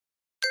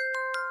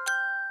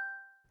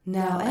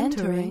Now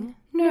entering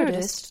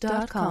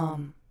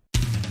Nerdist.com.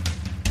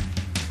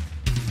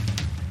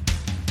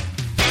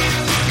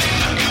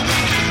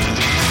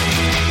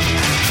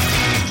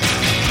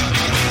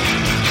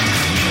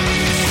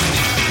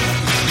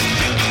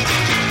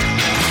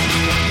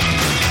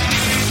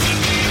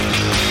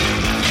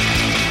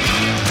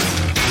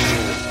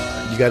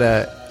 You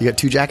got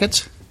two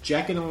jackets?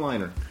 Jacket and a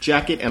liner.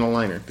 Jacket and a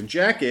liner. The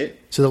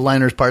jacket... So the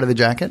liner is part of the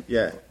jacket?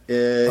 Yeah.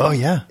 Oh,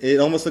 yeah. It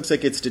almost looks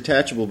like it's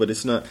detachable, but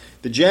it's not.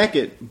 The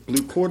jacket,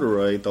 blue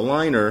corduroy. The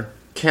liner,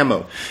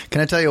 camo. Can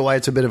I tell you why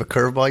it's a bit of a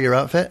curveball, your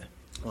outfit?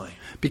 Why?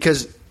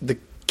 Because the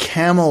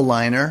camo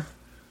liner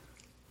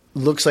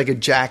looks like a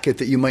jacket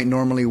that you might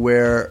normally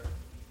wear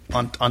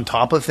on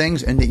top of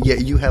things, and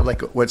yet you have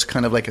like what's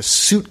kind of like a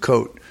suit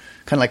coat,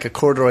 kind of like a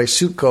corduroy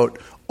suit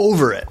coat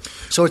over it.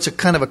 So it's a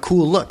kind of a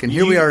cool look. And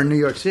here we are in New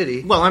York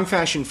City. Well, I'm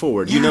fashion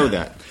forward. Yeah. You know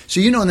that. So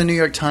you know in the New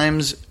York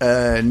Times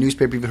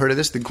newspaper, you've heard of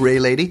this, the Gray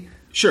Lady?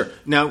 Sure.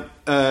 Now,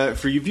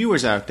 for you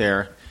viewers out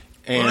there,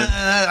 and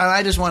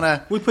I just want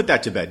to... We put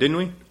that to bed, didn't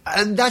we?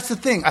 That's the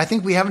thing. I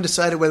think we haven't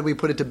decided whether we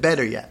put it to bed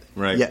or yet.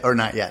 Right. Yet, or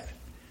not yet.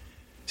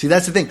 See,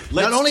 that's the thing.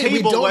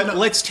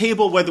 Let's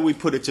table whether we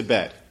put it to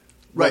bed.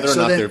 Right, whether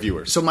or not they're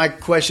viewers. So my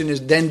question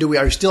is, then are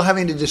we still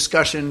having the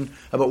discussion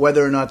about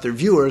whether or not they're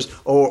viewers,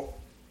 or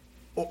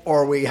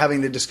are we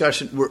having the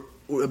discussion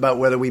about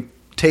whether we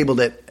tabled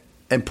it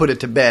and put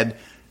it to bed?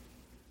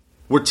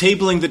 We're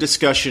tabling the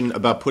discussion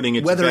about putting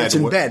it whether to bed. Whether it's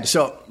in bed.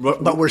 So,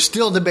 but we're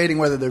still debating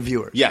whether they're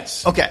viewers.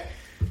 Yes. Okay.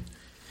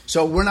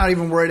 So we're not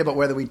even worried about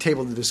whether we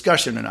tabled the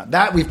discussion or not.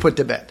 That we've put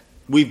to bed.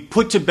 We've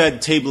put to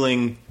bed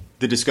tabling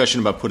the discussion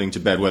about putting to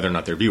bed whether or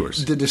not they're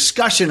viewers. The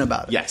discussion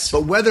about it. Yes.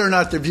 But whether or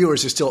not they're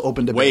viewers is still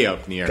open debate. Way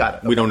up in the air. Got it.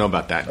 Okay. We don't know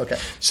about that. Okay.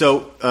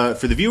 So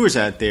for the viewers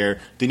out there,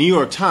 the New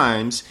York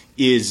Times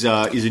is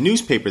a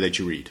newspaper that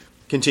you read.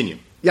 Continue.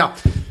 Yeah.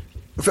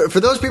 For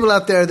those people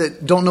out there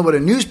that don't know what a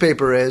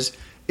newspaper is,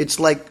 it's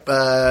like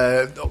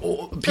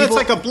it's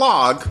like a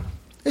blog.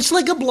 It's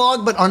like a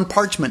blog, but on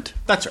parchment.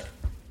 That's right.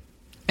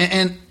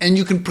 And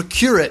you can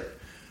procure it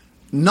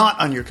not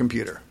on your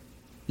computer.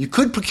 You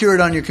could procure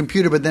it on your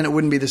computer, but then it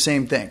wouldn't be the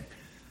same thing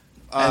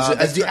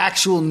as the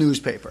actual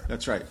newspaper.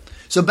 That's right.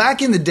 So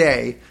back in the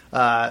day,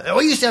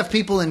 we used to have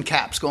people in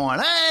caps going,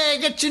 "Hey,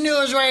 get your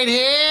news right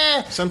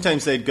here."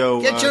 Sometimes they'd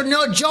go, "Get your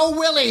news, Joe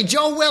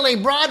Willie,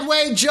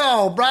 Broadway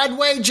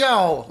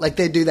Joe." Like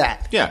they'd do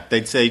that. Yeah,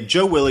 they'd say,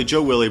 Joe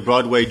Willie,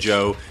 Broadway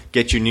Joe,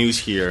 get your news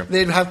here.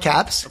 They'd have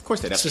caps. Of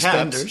course they'd have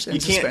suspenders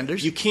caps.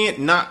 Suspenders. You can't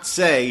not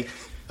say,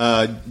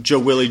 Joe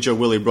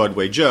Willie,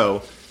 Broadway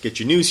Joe, get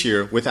your news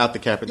here without the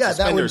cap and suspenders.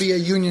 Yeah, that would be a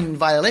union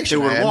violation.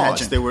 There were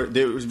laws. There were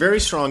very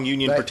strong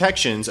union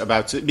protections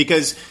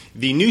because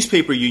the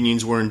newspaper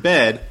unions were in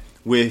bed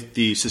with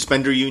the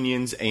suspender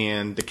unions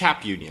and the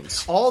cap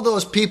unions. All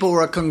those people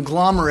were a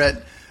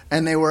conglomerate,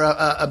 and they were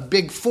a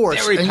big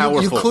force. Very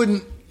powerful. You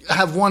couldn't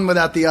have one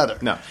without the other.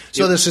 No.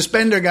 So the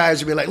suspender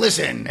guys would be like,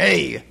 "Listen,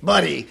 hey,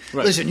 buddy,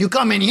 listen, you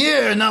come in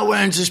here not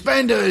wearing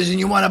suspenders and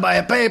you want to buy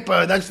a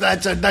paper.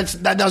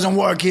 That doesn't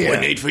work here. I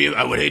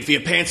would hate for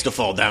your pants to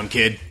fall down,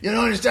 kid. You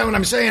don't understand what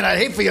I'm saying? I'd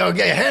hate for your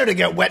hair to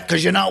get wet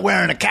because you're not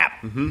wearing a cap."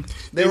 Mm-hmm.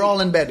 They were all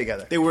in bed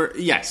together. They were,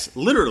 yes,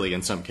 literally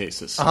in some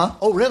cases. Uh-huh.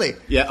 Oh, really?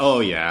 Yeah. Oh,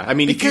 yeah. I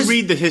mean, if you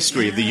read the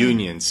history of the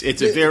unions,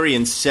 it's a very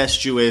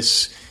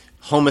incestuous,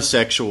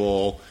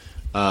 homosexual,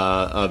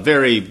 a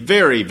very,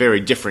 very,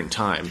 very different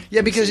time. Yeah,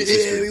 because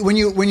when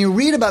you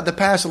read about the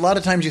past, a lot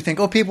of times you think,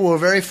 people were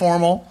very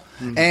formal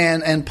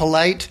and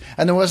polite,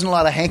 and there wasn't a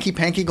lot of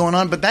hanky-panky going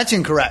on, but that's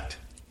incorrect.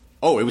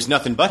 Oh, it was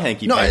nothing but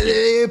hanky-panky.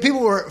 No,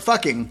 people were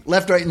fucking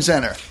left, right, and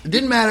center. It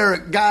didn't matter,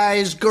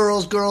 guys,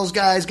 girls,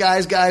 guys,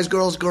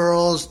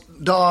 girls,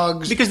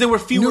 dogs. Because there were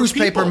fewer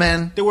newspaper people.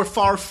 Men. There were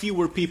far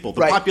fewer people.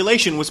 The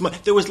population was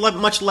there was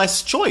much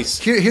less choice.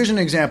 Here's an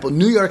example: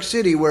 New York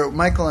City, where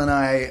Michael and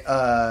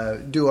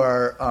I do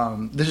our.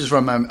 This is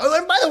from. And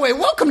by the way,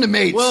 welcome to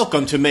Mates.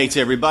 Welcome to Mates,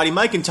 everybody.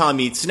 Mike and Tom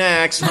eat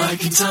snacks.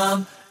 Mike and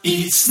Tom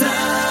eat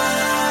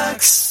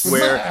snacks.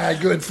 Where my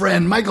good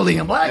friend Michael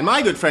Ian Black and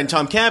my good friend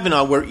Tom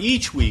Cavanaugh, where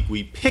each week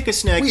we pick a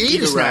snack, we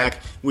eat a rack,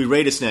 we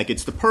rate a snack.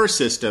 It's the PER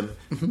system,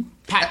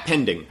 patent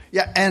pending.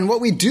 Yeah, and what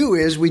we do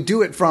is we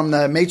do it from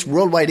the Mates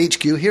Worldwide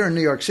HQ here in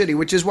New York City,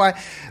 which is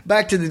why,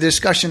 back to the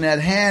discussion at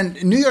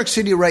hand, New York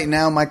City right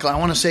now, Michael, I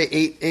want to say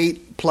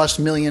 8+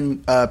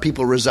 million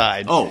people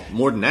reside. Oh,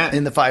 more than that.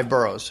 In the 5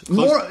 boroughs.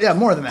 More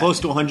than that. Close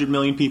to 100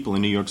 million people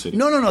in New York City.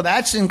 No,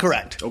 that's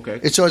incorrect.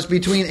 Okay. So it's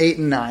between 8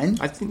 and 9.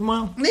 I think,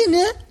 well...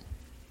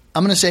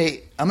 I'm going to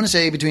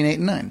say between 8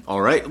 and 9. All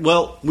right.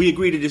 Well, we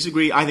agree to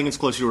disagree. I think it's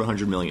closer to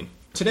 100 million.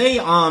 Today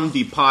on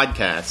the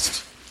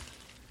podcast,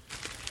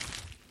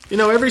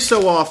 every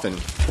so often...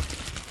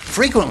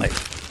 Frequently.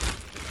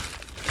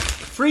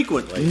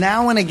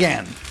 Now and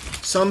again.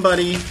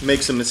 Somebody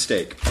makes a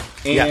mistake.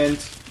 And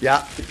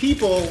the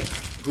people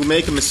who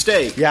make a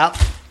mistake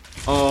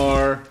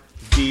are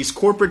these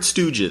corporate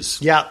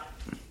stooges. Yeah.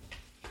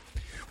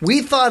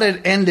 We thought it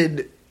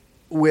ended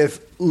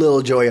with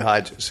Lil Joey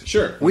Hodges.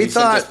 Sure. We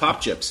thought just pop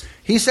chips.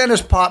 He sent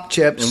us pop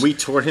chips. And we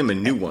tore him a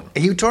new one.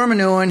 He tore him a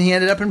new one. He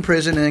ended up in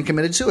prison and then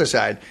committed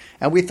suicide.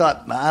 And we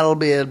thought, that'll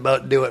be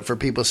about do it for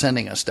people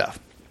sending us stuff.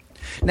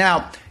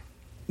 Now,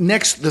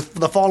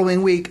 the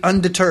following week,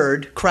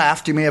 Undeterred,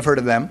 Kraft, you may have heard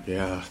of them.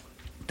 Yeah.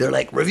 They're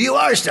like, review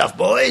our stuff,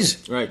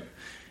 boys. Right.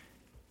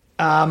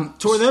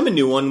 Tore them a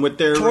new one with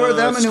their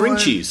string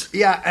cheese.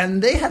 Yeah,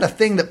 and they had a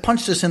thing that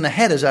punched us in the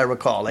head, as I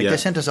recall. Like, Yeah. they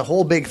sent us a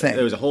whole big thing.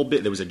 There was a whole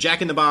bit. There was a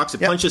Jack in the Box that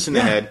punched us in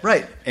the head.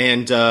 Right.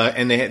 And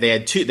they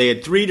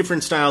had three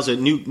different styles of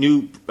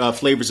new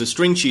flavors of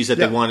string cheese that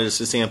they wanted us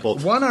to sample.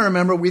 One I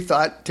remember we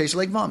thought tasted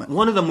like vomit.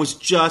 One of them was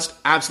just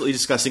absolutely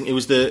disgusting. It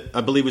was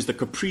I believe it was the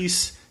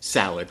Caprese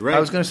salad, right? I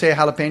was going to say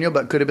jalapeno,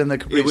 but could have been the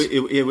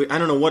caprese. I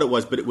don't know what it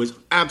was, but it was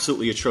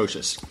absolutely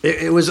atrocious.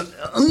 It was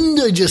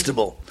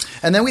undigestible.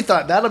 And then we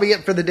thought that'll be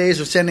it for the days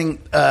of sending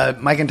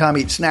Mike and Tom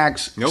Eat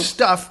Snacks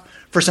stuff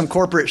for some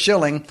corporate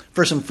shilling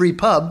for some free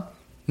pub.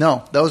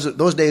 No,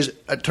 those days,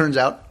 it turns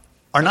out,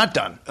 are not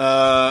done.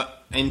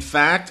 In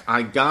fact,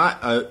 I got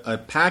a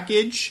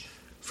package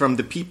from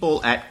the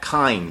people at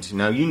Kind.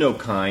 Now, you know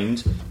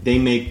Kind. They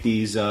make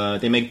these,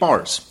 they make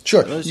bars.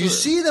 Sure. You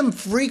see them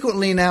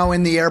frequently now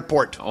in the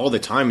airport. All the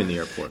time in the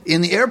airport.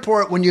 In the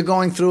airport, when you're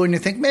going through and you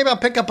think, maybe I'll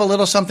pick up a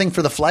little something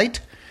for the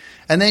flight.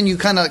 And then you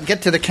kind of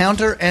get to the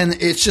counter and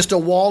it's just a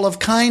wall of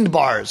Kind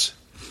bars.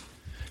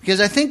 Because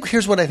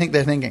here's what I think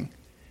they're thinking.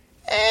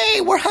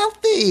 Hey, we're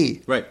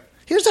healthy. Right.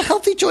 Here's a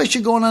healthy choice.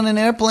 You're going on an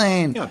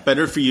airplane. Yeah,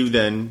 better for you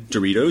than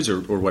Doritos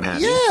or what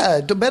have you. Yeah,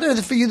 better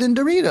for you than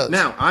Doritos.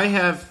 Now, I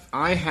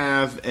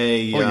have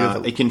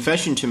a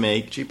confession to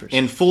make. Jeepers.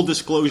 And full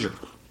disclosure.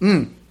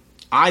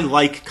 I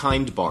like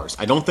Kind bars.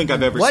 I don't think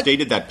I've ever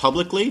stated that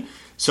publicly,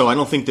 so I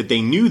don't think that they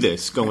knew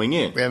this going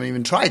in. We haven't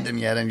even tried them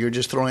yet, and you're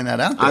just throwing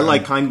that out there. I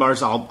like Kind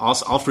bars.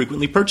 I'll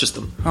frequently purchase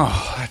them.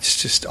 Oh, that's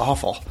just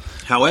awful.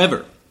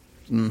 However,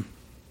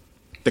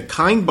 the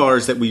Kind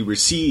bars that we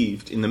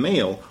received in the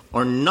mail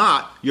are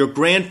not your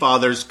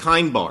grandfather's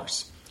Kind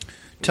bars.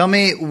 Tell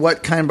me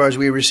what Kind bars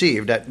we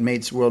received at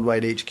Mates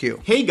Worldwide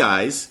HQ. Hey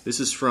guys, this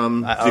is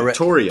from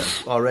Victoria.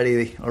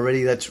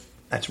 Already,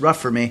 that's rough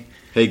for me.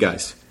 Hey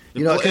guys,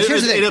 You know, 'cause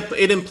here's the thing.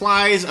 it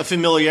implies a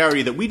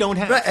familiarity that we don't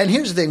have. Right, and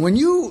here's the thing: when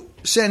you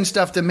send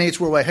stuff to Mates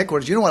Worldwide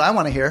headquarters, you know what I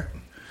want to hear?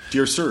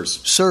 Dear sirs,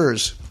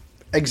 Sirs,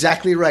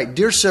 exactly right.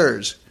 Dear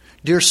sirs,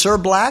 dear Sir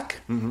Black,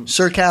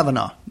 Sir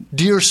Kavanaugh,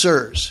 dear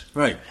sirs.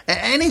 right?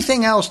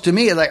 Anything else to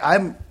me, like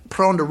I'm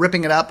prone to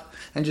ripping it up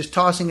and just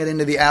tossing it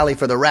into the alley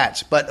for the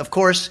rats. But of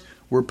course,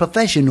 we're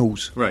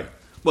professionals. Right.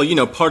 Well, you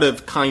know, part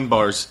of Kind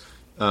Bar's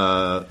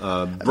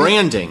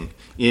branding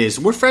is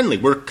we're friendly,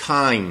 we're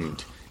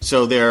kind.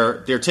 So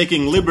they're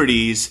taking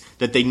liberties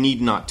that they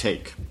need not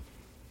take.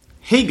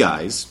 Hey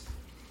guys,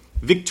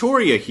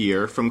 Victoria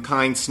here from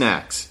Kind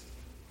Snacks.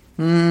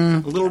 A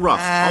little rough.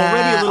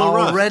 Already a little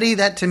rough. Already,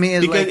 that to me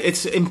is because like...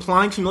 it's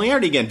implying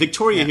familiarity again.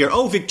 Victoria here.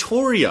 Oh,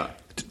 Victoria.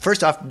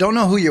 First off, don't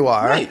know who you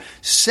are. Right.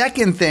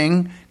 Second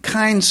thing,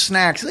 Kind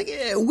Snacks. Like,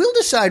 we'll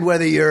decide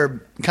whether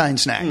you're Kind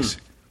Snacks.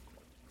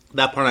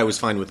 That part I was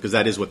fine with because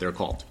that is what they're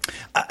called.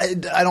 I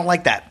don't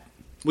like that.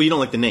 Well, you don't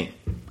like the name.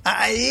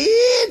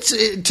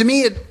 To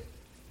me,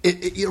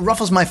 it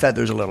ruffles my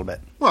feathers a little bit.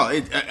 Well,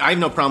 I have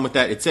no problem with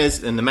that. It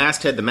says in the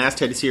masthead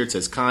is here. It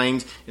says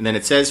Kind, and then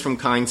it says from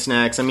Kind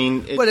Snacks. I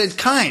mean, But it's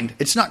Kind.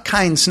 It's not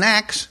Kind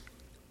Snacks.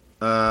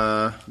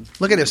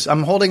 Look at this.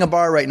 I'm holding a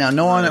bar right now.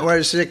 No one where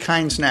it says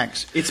Kind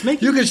Snacks. It's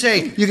making you me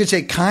could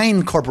say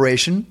Kind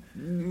Corporation,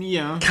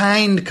 yeah.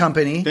 Kind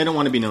Company, They don't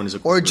want to be known as a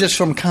or corporation. just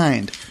from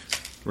Kind.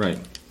 Right.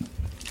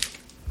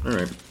 All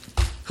right.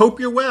 Hope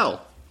you're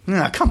well.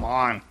 Come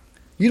on.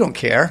 You don't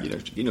care.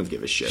 You don't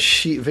give a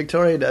shit.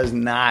 Victoria does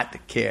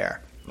not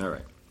care. All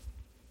right.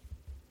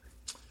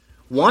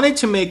 Wanted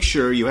to make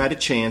sure you had a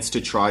chance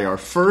to try our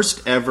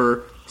first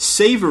ever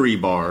savory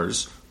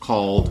bars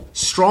called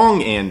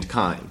Strong and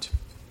Kind.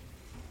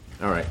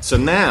 All right. So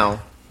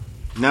now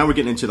we're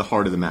getting into the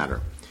heart of the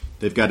matter.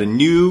 They've got a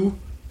new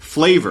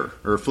flavor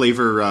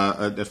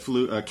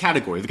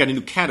category. They've got a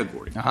new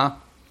category. Uh-huh.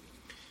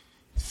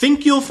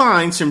 Think you'll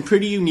find some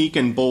pretty unique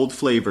and bold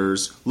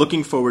flavors.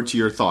 Looking forward to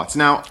your thoughts.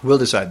 Now, We'll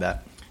decide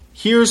that.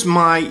 here's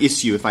my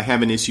issue, if I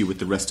have an issue with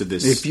the rest of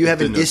this. If you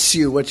have an notes.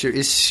 issue, what's your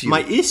issue?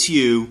 My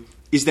issue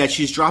is that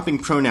she's dropping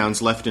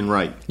pronouns left and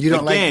right. You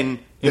don't Again, like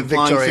the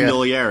implying Victoria.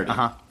 familiarity.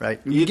 Right.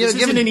 This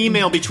isn't an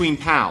email between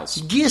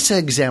pals. Give us an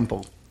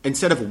example.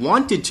 Instead of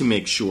wanted to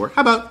make sure,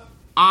 how about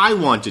I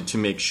wanted to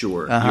make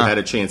sure you had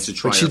a chance to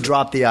try But she it.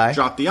 dropped the I?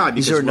 Dropped the I. Is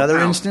because there we're another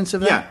pals. instance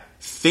of that? Yeah.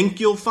 Think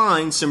you'll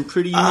find some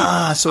pretty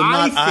unique. So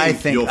not I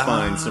think. you'll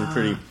find some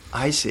pretty.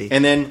 I see.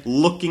 And then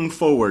looking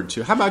forward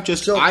to. How about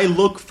just I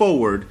look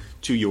forward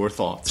to your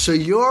thoughts. So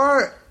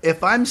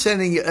if I'm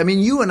sending you, I mean,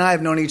 you and I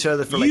have known each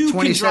other for you like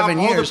 27 can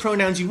drop all years. the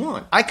pronouns you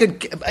want. I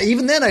could,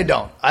 even then I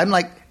don't. I'm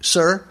like,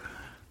 sir,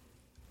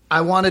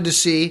 I wanted to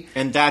see.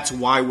 And that's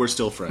why we're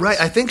still friends. Right,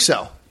 I think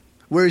so.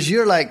 Whereas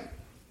you're like,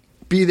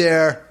 be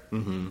there,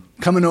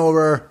 coming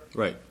over,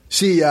 Right.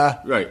 see ya.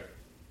 Right.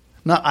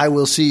 Not I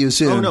will see you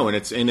soon. Oh no, and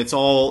it's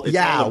all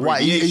Yeah, all you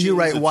abbreviations,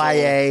 write it's all-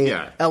 YA,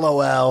 yeah.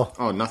 LOL.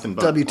 Oh, nothing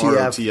but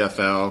WTF.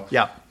 ROTFL.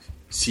 Yeah.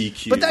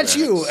 CQ. But that's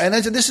you, and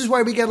this is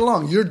why we get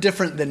along. You're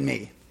different than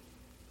me.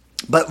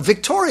 But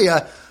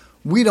Victoria,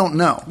 we don't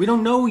know. We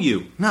don't know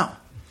you. No.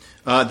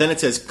 Then it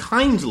says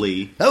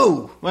kindly.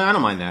 Oh. Well, I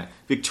don't mind that.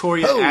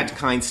 Victoria at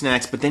Kind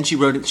Snacks, but then she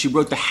wrote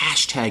the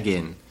hashtag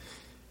in.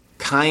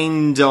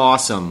 Kinda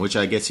awesome, which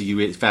I guess you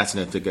it's fast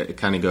enough to it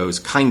kind of goes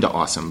kinda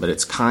awesome, but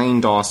it's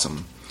kind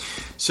awesome.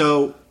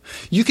 So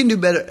You can do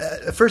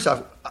better. First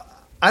off,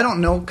 I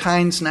don't know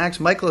Kind Snacks.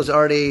 Michael is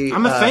already.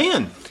 I'm a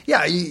fan.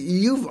 Yeah,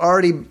 you've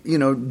already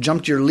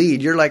jumped your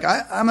lead. You're like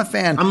I'm a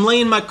fan. I'm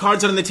laying my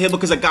cards out on the table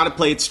because I got to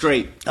play it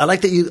straight. I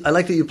like that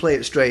you play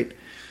it straight.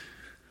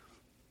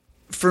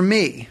 For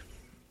me,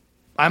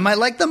 I might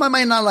like them. I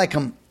might not like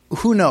them.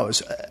 Who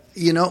knows?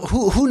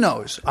 Who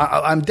knows?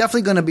 I'm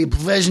definitely going to be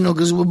professional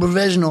because we're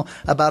professional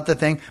about the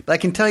thing. But I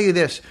can tell you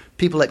this: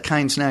 people at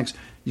Kind Snacks,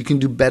 you can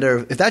do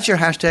better. If that's your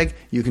hashtag,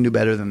 you can do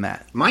better than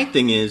that. My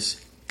thing is,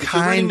 if you're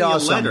Kind writing me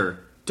awesome. a letter,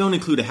 don't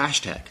include a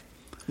hashtag.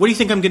 What do you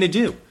think I'm going to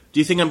do? Do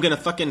you think I'm going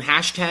to fucking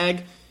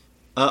hashtag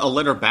a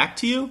letter back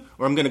to you?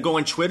 Or I'm going to go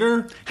on Twitter?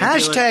 and be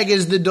Hashtag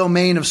is the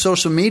domain of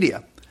social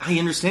media. I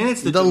understand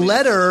it's the The domain of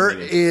letter social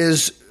media.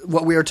 is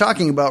what we are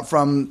talking about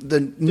from the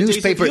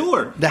newspaper, Days of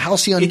Yore. the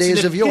halcyon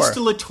days of It's yore. an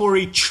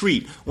epistolatory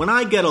treat. When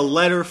I get a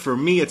letter, for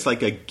me, it's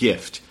like a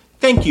gift.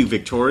 Thank you,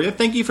 Victoria.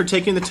 Thank you for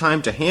taking the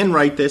time to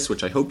handwrite this,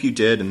 which I hope you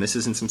did, and this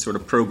isn't some sort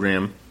of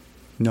program.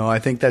 No, I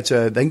think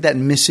that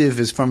missive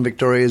is from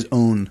Victoria's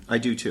own. I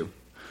do, too.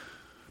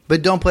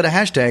 But don't put a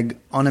hashtag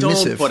on a Don't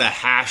missive. put a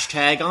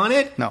hashtag on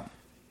it. No.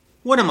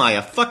 What am I,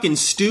 a fucking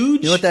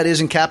stooge? You know what that is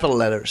in capital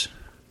letters?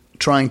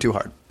 Trying too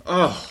hard.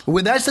 Ugh.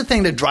 Well, that's the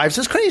thing that drives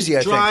us crazy,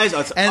 I Drives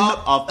think. us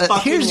up a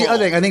fucking here's the wall.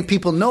 other thing. I think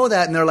people know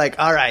that, and they're like,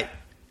 all right,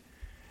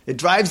 it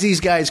drives these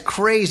guys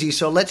crazy,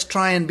 so let's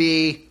try and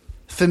be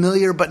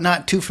familiar but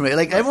not too familiar.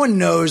 Like, everyone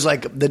knows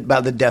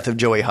about the death of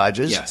Joey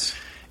Hodges. Yes.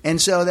 And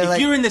so they're If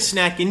like, you're in the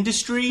snack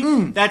industry,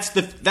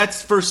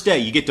 that's first day.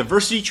 You get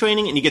diversity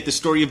training and you get the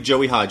story of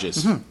Joey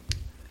Hodges.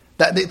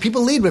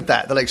 people lead with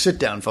that. They're like, sit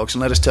down, folks,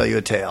 and let us tell you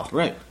a tale.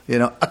 Right.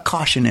 A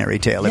cautionary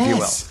tale, if you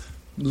Yes.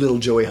 will. Little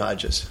Joey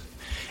Hodges.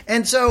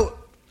 And so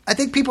I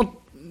think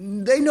people,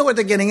 they know what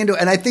they're getting into,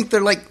 and I think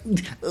they're like,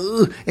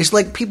 ugh. It's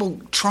like people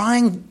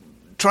trying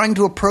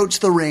to approach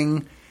the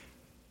ring,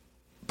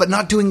 but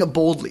not doing it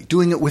boldly,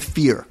 doing it with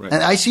fear. Right.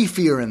 And I see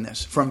fear in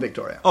this from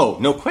Victoria. Oh,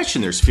 no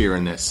question there's fear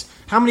in this.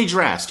 How many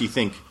drafts do you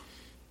think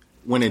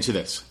went into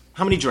this?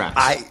 How many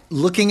drafts?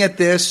 Looking at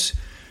this,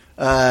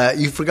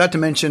 you forgot to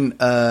mention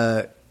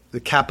the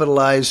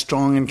capitalized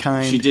strong and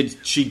kind.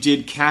 She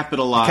did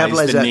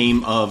capitalize the that.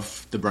 name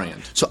of the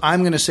brand. So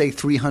I'm going to say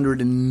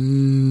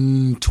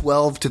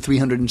 312 to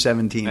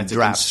 317 That's a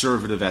drafts.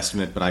 conservative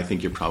estimate, but I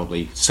think you're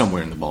probably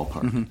somewhere in the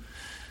ballpark.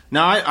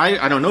 Now,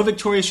 I don't know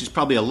Victoria. She's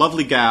probably a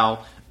lovely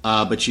gal,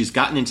 but she's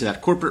gotten into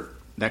that corporate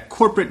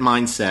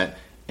mindset,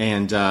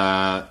 and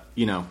I'm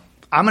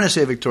going to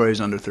say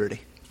Victoria's under 30.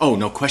 Oh,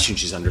 no question,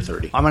 she's under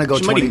 30. I'm going to go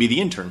She 20, might even be the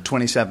intern.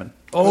 27.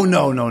 Oh,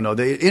 no.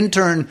 The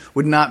intern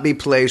would not be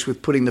placed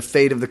with putting the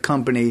fate of the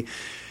company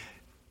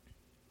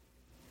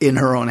in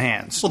her own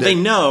hands. Well, they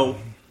know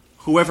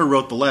whoever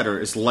wrote the letter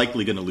is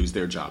likely going to lose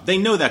their job. They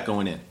know that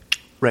going in.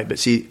 Right, but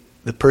see,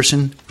 the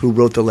person who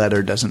wrote the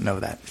letter doesn't know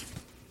that.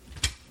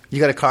 You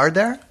got a card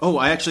there? Oh,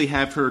 I actually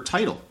have her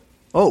title.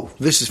 Oh,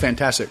 this is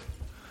fantastic.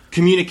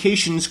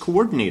 Communications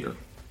Coordinator.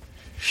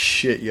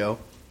 Shit, yo.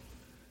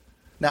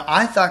 Now,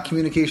 I thought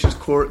communications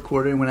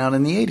coordinator went out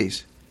in the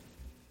 80s.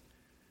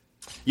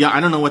 Yeah, I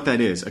don't know what that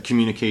is, a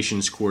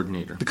communications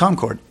coordinator. The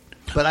Comcord.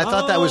 But I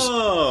thought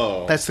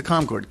that's the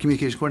Comcord,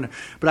 communications coordinator.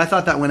 But I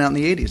thought that went out in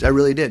the 80s. I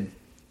really did.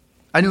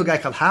 I knew a guy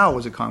called Hal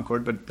was a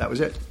Concord, but that was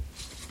it.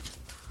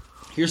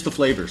 Here's the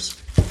flavors.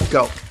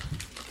 Go.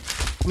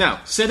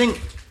 Now, setting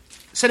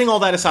all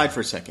that aside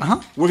for a second,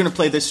 we're going to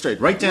play this straight.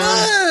 Right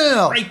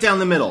down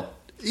the middle.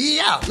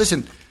 Yeah,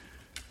 listen.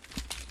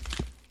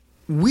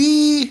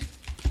 We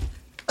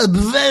are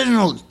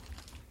professionals.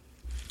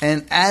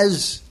 And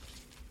as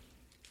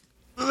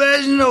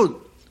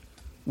professionals,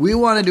 we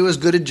want to do as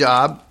good a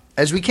job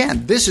as we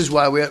can. This is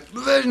why we are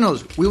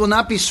professionals. We will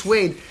not be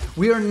swayed.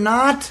 We are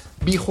not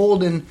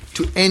beholden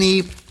to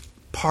any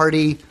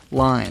party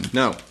line.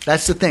 No.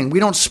 That's the thing.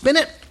 We don't spin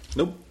it.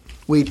 Nope.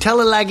 We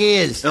tell it like it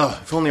is. Oh,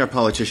 if only our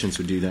politicians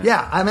would do that.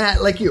 Yeah, I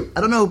mean, like you.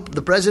 I don't know who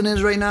the president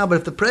is right now, but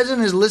if the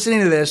president is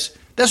listening to this,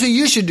 that's what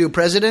you should do,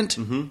 President.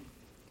 Mm-hmm.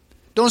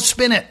 Don't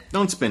spin it.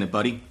 Don't spin it,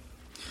 buddy.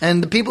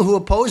 And the people who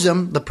oppose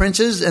him, the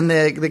princes and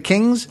the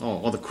kings. Oh,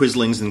 all the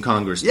quislings in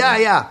Congress.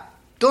 Yeah.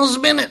 Don't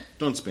spin it.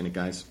 Don't spin it,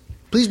 guys.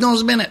 Please don't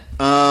spin it.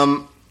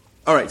 All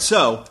right,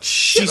 so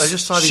Shit, I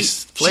just saw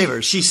these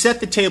flavors. She set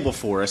the table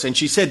for us, and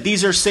she said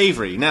these are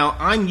savory. Now,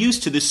 I'm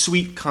used to the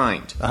sweet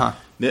kind. Uh-huh.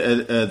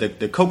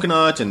 The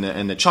coconut and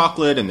the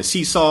chocolate and the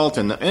sea salt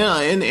and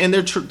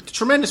they're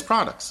tremendous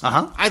products.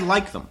 Uh-huh. I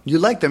like them, You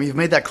like them. You've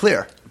made that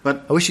clear.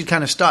 but I wish you'd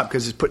kind of stop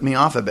because it's putting me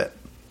off a bit.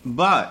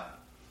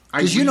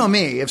 Because you know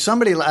me. If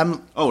somebody...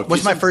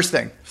 what's my first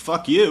thing?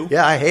 Fuck you.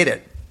 Yeah, I hate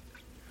it.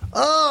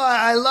 Oh,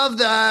 I love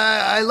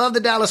the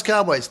Dallas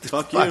Cowboys.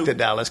 Fuck you. the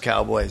Dallas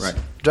Cowboys. Right.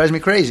 Drives me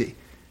crazy.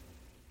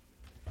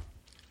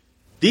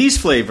 These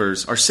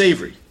flavors are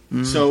savory.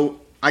 So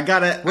I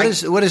gotta.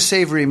 What does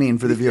savory mean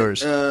for the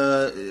viewers?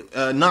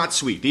 Not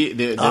sweet.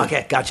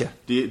 Okay, gotcha.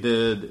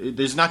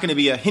 There's not going to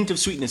be a hint of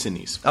sweetness in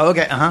these. Oh,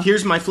 okay. Uh-huh.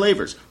 Here's my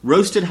flavors: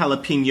 roasted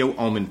jalapeno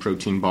almond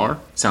protein bar.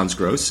 Sounds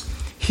gross.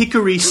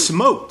 Hickory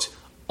smoked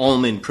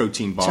almond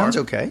protein bar. Sounds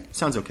okay.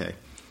 Sounds okay.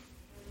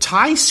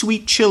 Thai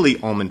sweet chili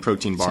almond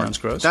protein bar. Sounds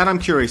gross. That I'm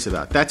curious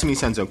about. That to me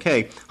sounds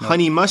okay.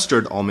 Honey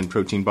mustard almond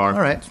protein bar.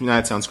 All right.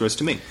 That sounds gross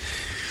to me.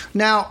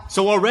 Now,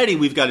 So already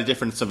we've got a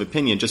difference of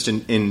opinion just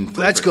in flavors.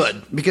 that's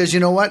good because you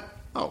know what?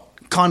 Oh,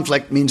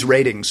 Conflict means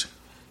ratings.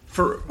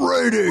 for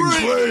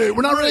Ratings.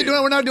 We're not really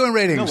doing. We're not doing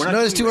ratings. No, we're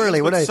not it's doing too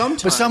early. ratings,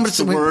 but sometimes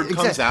the word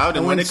comes out,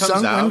 and when it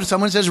comes out- when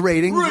someone says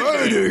ratings,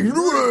 ratings.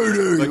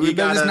 But you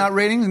That is gotta- not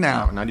ratings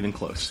now. No, not even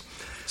close.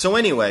 So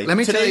anyway, Let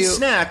me tell today's you-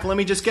 snack. Let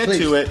me just get Please.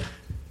 to it.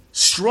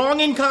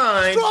 Strong and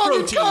kind Strong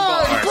and protein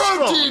kind, bar.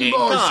 protein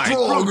bar,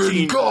 strong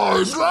and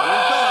kind.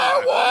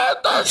 Ah,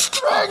 what the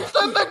strength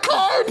and the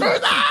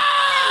kindness.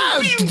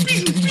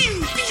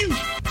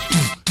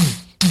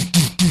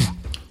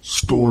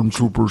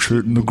 Stormtroopers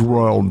hitting the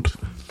ground.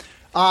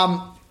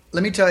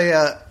 Let me tell you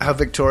how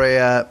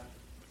Victoria.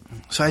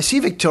 So I see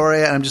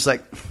Victoria, and I'm just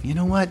like, you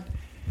know what?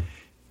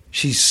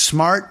 She's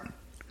smart,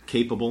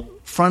 Capable.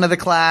 front of the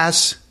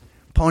class,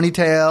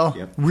 ponytail,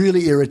 Yep.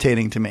 really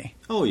irritating to me.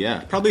 Oh yeah,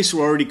 probably a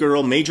sorority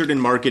girl, majored in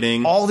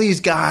marketing. All these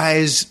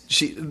guys,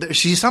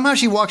 she somehow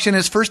she walks in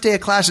as first day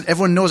of class, and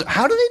everyone knows.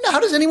 How do they know? How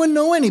does anyone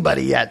know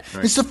anybody yet?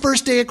 Right. It's the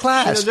first day of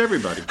class. She knows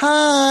everybody.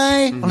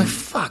 Hi. I'm like,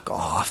 fuck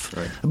off.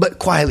 Right. But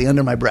quietly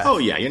under my breath. Oh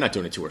yeah, you're not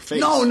doing it to her face.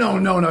 No.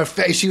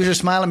 If she was just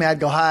smiling at me, I'd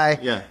go hi.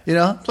 Yeah. You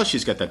know? Plus,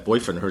 she's got that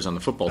boyfriend of hers on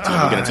the football team.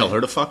 You're going to tell her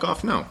to fuck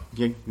off? No.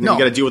 You No.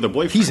 got to deal with her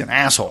boyfriend. He's an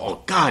asshole.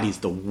 Oh God, he's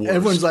the worst.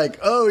 Everyone's like,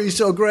 oh, he's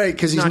so great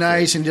because he's Not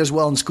nice great. and does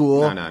well in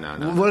school.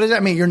 No. What does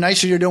that mean? You're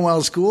nice and you're doing well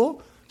in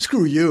school?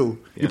 Screw you.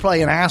 Yeah. You're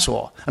probably an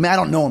asshole. I mean, I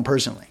don't know him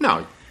personally.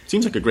 No,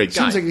 seems like a great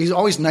guy. Seems like he's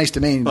always nice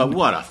to me. But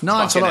what a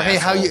nonchalant. fucking Hey,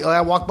 how asshole. you?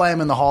 I walk by him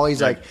in the hall. He's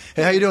Right. like,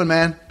 hey, how you doing,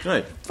 man?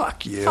 Right.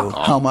 Fuck you. Fuck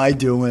off. How am I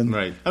doing?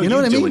 Right. How you know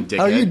you what I doing, mean?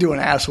 How you dickhead? doing,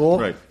 asshole?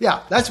 Right.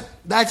 Yeah, that's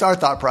our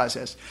thought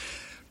process.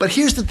 But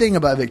here's the thing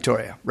about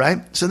Victoria,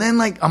 right? So then,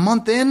 like a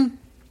month in,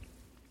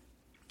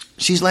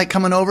 she's like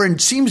coming over and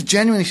seems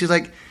genuine. She's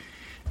like,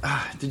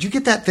 "Did you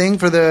get that thing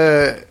for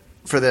the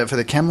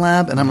chem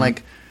lab?" And I'm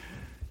like,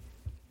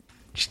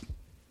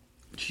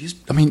 she's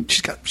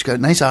got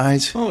nice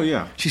eyes. Oh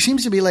yeah. She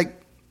seems to be like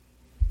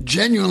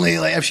genuinely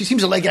like. She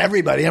seems to like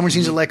everybody. Everyone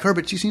seems to like her,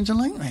 but she seems to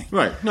like me.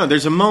 Right. No,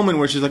 there's a moment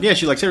where she's like, yeah,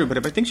 she likes everybody,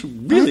 but I think she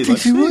really I think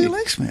likes she me. really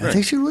likes me. I Right.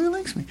 think she really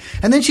likes me.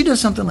 And then she does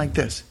something like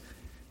this.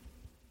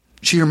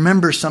 She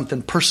remembers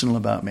something personal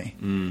about me.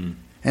 And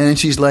then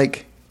she's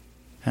like,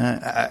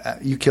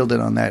 you killed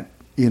it on that,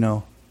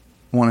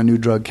 want a new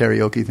drug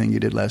karaoke thing you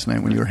did last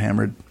night when you were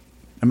hammered.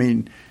 I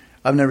mean,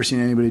 I've never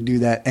seen anybody do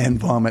that and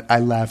vomit. I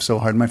laugh so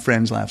hard. My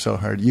friends laugh so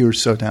hard. You were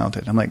so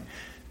talented. I'm like,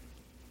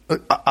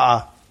 that's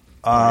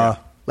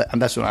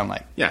what I'm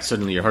like. Yeah,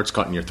 suddenly your heart's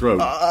caught in your throat.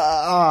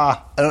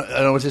 I don't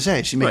know what to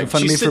say. She's making Right.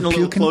 fun She's of me sitting for a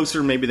little puking.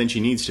 closer maybe than she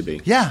needs to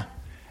be. Yeah.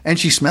 And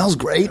she smells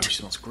great. Oh, she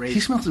smells great. She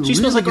smells She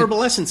smells like good.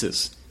 herbal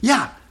essences.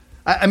 Yeah.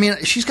 I mean,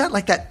 she's got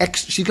like that.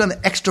 She's gone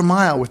the extra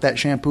mile with that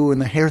shampoo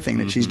and the hair thing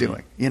that she's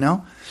doing,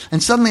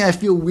 And suddenly I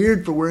feel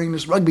weird for wearing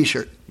this rugby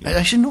shirt.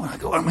 I should know. I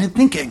go, what am I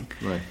thinking?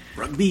 Right.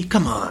 Rugby,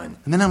 come on.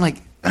 And then I'm like,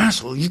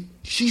 asshole,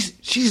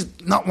 she's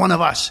not one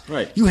of us.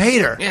 Right. You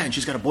hate her. Yeah, and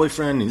she's got a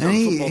boyfriend and And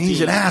he's on the football he's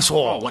team. an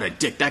asshole. Oh, what a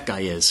dick that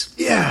guy is.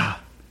 Yeah.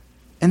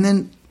 And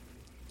then,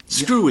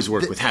 Screw his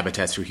work with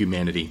Habitats for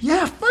Humanity.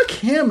 yeah, fuck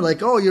him.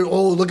 Like,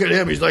 look at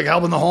him. He's like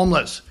helping the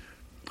homeless.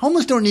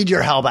 Homeless don't need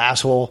your help,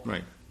 asshole.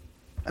 Right.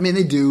 I mean,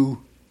 they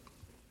do.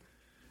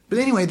 But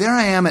anyway, there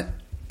I am at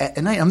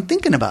night. I'm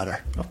thinking about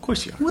her. Of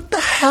course you are. What the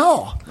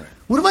hell? Right.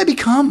 What have I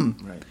become?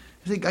 Right.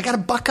 I think I got to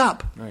buck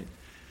up. Right.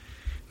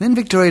 Then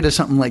Victoria does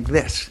something like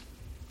this.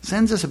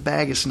 Sends us a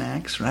bag of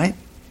snacks, right?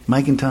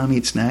 Mike and Tom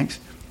eat snacks.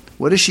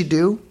 What does she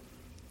do?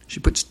 She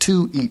puts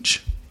 2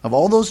 each. Of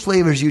all those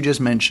flavors you just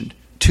mentioned,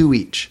 2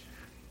 each.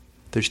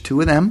 There's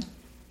 2 of them.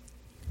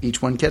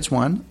 Each one gets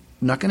 1.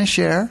 I'm not going to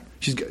share.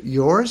 She's got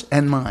yours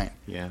and mine.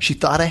 Yeah. She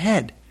thought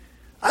ahead.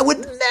 I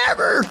would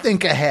never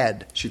think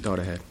ahead. She thought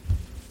ahead.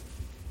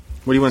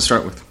 What do you want to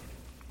start with?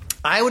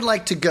 I would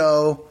like to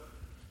go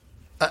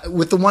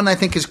with the one I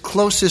think is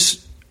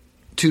closest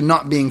to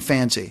not being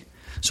fancy.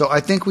 So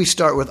I think we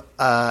start with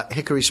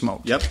hickory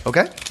smoked. Yep.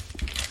 Okay?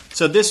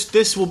 So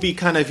this will be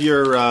kind of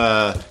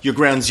your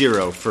ground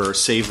zero for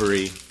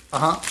savory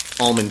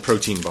almond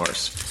protein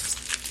bars.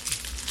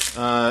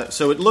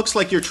 So it looks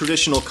like your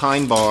traditional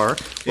kind bar,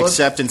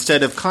 except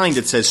instead of kind,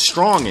 it says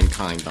strong and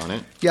kind on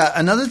it. Yeah,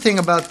 another thing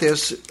about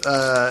this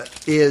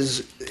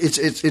is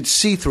it's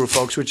see-through,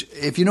 folks, which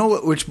if you know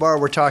which bar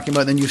we're talking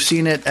about, then you've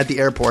seen it at the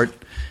airport,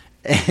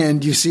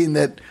 and you've seen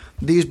that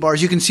these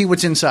bars, you can see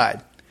what's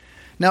inside.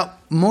 Now,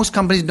 most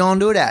companies don't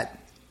do that.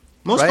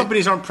 Most right?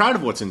 companies aren't proud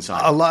of what's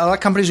inside. A lot of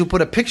companies will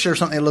put a picture of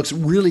something that looks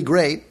really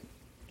great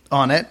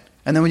on it,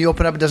 and then when you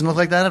open it up, it doesn't look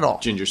like that at all.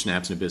 Ginger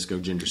snaps,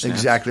 Nabisco, ginger snaps.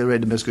 Exactly right,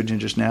 Nabisco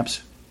ginger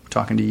snaps.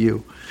 talking to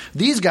you.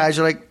 These guys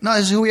are like, no,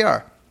 this is who we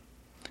are.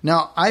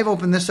 Now, I've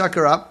opened this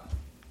sucker up.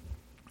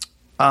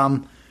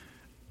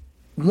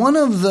 One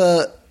of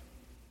the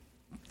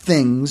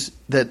things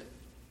that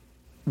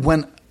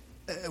when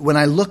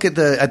I look at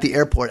the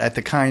airport at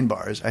the Kind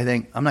bars, I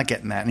think I'm not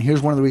getting that, and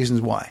here's one of the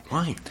reasons why.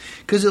 Why?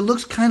 Because it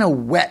looks kind of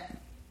wet.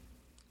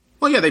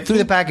 Well, yeah, through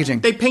the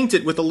packaging. They paint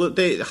it with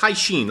a high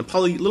sheen,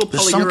 little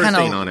There's some kind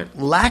polyurethane of on it.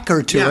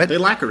 lacquer to it. They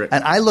lacquer it.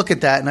 And I look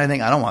at that and I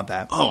think, I don't want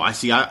that. Oh, I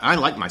see. I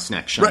like my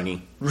snack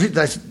shiny. Right.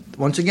 That's,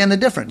 once again, the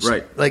difference.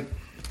 Right. Like,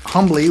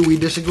 humbly, we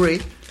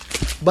disagree.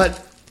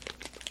 But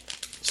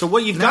so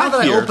what you've now got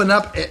that here... I open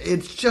up,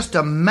 it's just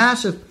a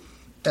massive...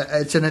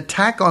 it's an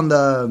attack on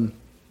the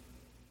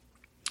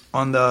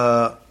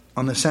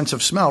sense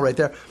of smell right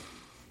there.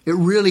 It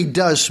really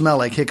does smell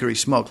like hickory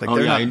smoke. Like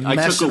they're not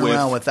messing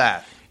around with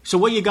that. So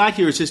what you got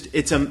here is just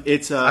it's a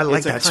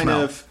kind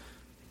smell.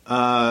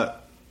 of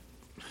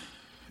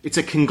it's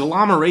a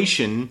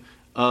conglomeration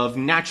of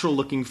natural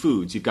looking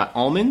foods. You've got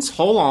almonds,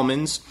 whole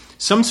almonds,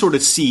 some sort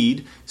of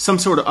seed, some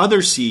sort of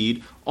other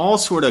seed, all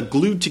sort of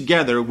glued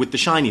together with the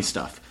shiny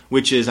stuff,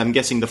 which is, I'm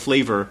guessing, the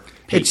flavor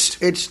paste.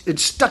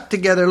 It's stuck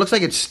together. It looks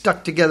like it's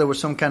stuck together with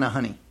some kind of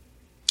honey.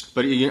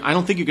 But I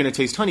don't think you're going to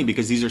taste honey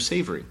because these are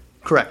savory.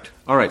 Correct.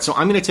 All right, so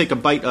I'm going to take a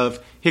bite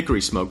of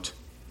hickory smoked,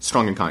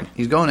 Strong and Kind.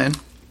 He's going in.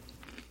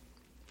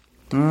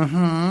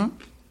 Mm-hmm.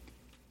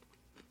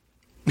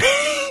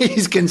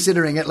 He's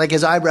considering it. Like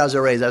his eyebrows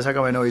are raised. That's how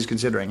come I know he's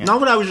considering it. Not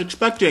what I was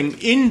expecting.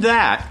 In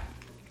that,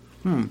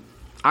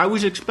 I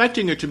was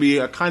expecting it to be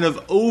a kind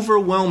of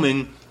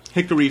overwhelming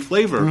hickory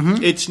flavor.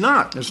 Mm-hmm. It's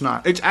not. It's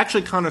not. It's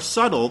actually kind of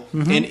subtle,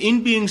 and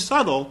in being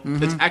subtle,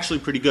 it's actually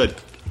pretty good.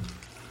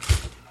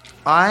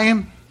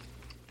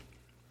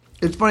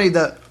 It's funny,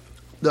 the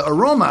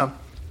aroma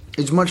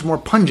is much more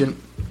pungent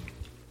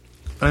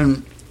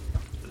and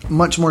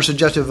much more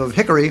suggestive of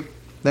hickory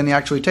than the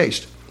actual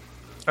taste.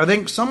 I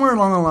think somewhere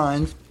along the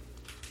lines,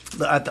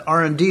 at the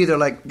R&D, they're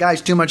like,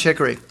 guys, too much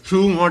hickory.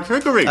 Too much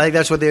hickory. I think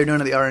that's what they were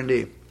doing at the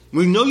R&D.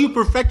 We know you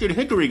perfected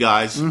hickory,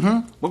 guys,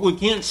 but we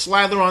can't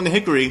slather on the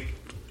hickory.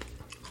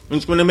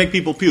 It's going to make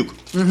people puke.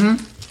 A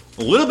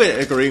little bit of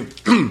hickory,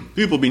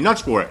 people be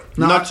nuts for it.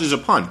 No, nuts is a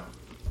pun.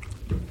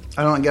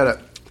 I don't get it.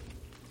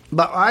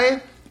 But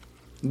I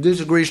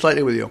disagree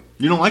slightly with you.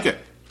 You don't like it?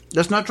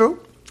 That's not true.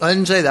 I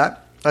didn't say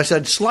that. I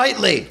said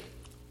slightly.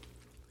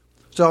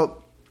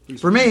 So,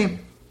 for me,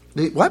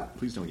 what?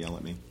 Please don't yell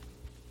at me.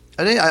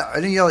 I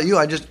didn't yell at you.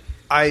 I just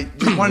It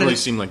wanted really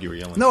to... seemed like you were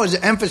yelling. No, as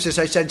an emphasis,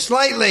 I said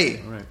slightly.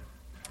 All right.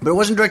 But it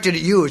wasn't directed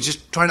at you. It was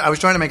just I was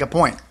trying to make a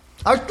point.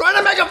 I was trying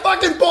to make a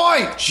fucking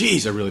point!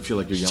 Jeez, I really feel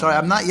like you're yelling. Sorry,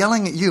 I'm not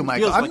yelling at you,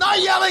 Michael. Feels I'm like-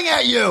 not yelling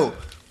at you!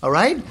 All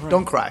right?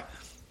 Don't cry.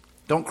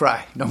 Don't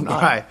cry. Don't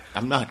cry.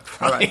 I'm not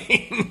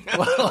crying.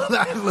 Well,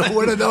 that's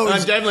one of those...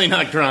 I'm definitely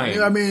not crying.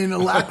 I mean,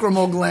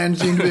 lacrymal glands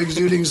seem to be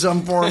exuding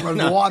some form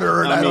of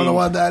water, and I don't know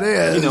what that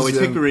is. You know, it's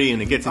hickory,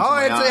 and it gets into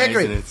my it's eyes, a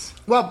hickory. and it's...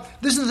 Well,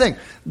 this is the thing.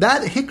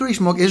 That hickory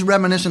smoke is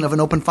reminiscent of an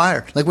open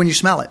fire, like when you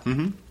smell it.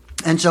 Mm-hmm.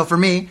 And so for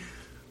me,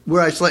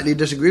 where I slightly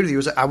disagreed with you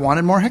is I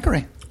wanted more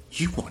hickory.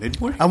 You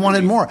wanted more hickory? I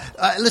wanted more.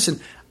 Listen,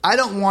 I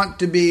don't want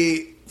to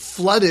be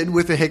flooded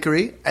with the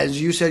hickory.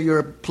 As you said,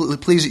 you're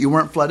pleased that you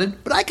weren't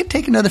flooded, but I could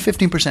take another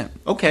 15%.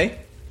 Okay.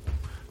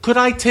 Could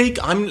I take?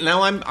 I'm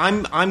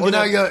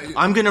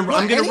gonna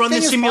run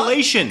the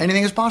simulation.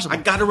 Anything is possible. I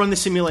got to run the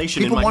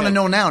simulation. People want to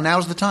know now.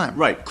 Now's the time.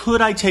 Right?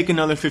 Could I take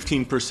another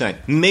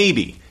 15%?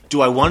 Maybe.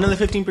 Do I want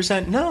another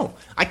 15%? No.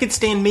 I could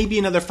stand maybe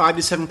another 5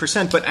 to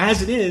 7%. But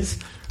as it is,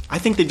 I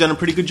think they've done a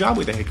pretty good job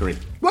with the hickory.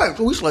 Right.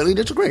 So we slightly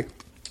disagree.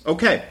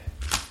 Okay.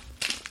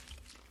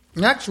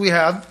 Next, we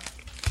have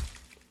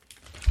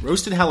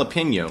Roasted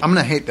jalapeno. I'm going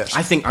to hate this.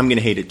 I think I'm going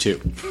to hate it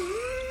too.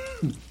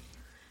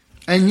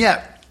 And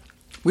yet,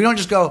 we don't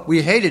just go,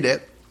 we hated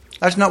it.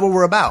 That's not what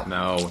we're about.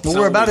 No. What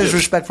we're about is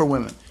respect for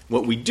women.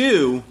 What we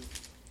do...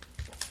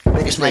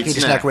 Make a snack, eat a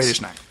snack, snacks. rate a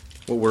snack.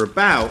 What we're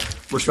about...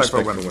 Respect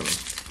for women.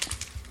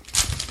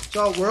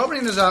 So, we're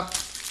opening this up.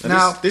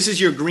 Now, this is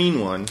your green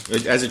one,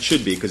 as it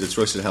should be, because it's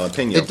roasted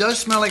jalapeno. it does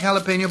smell like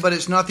jalapeno, but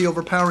it's not the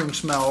overpowering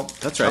smell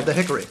That's right. of the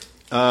hickory.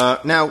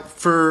 Now,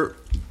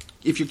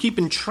 if you're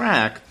keeping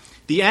track,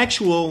 the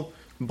actual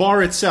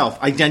bar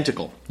itself,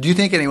 identical. Do you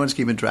think anyone's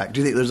keeping track?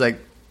 Do you think there's like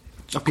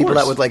Of people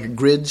course. out with like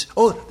grids?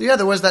 Oh, yeah,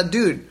 there was that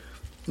dude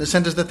that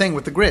sent us the thing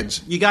with the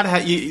grids. You gotta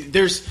have You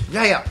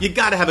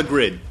gotta have a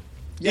grid.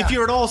 Yeah. If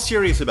you're at all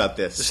serious about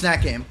this, The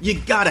snack game. you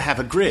gotta have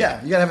a grid.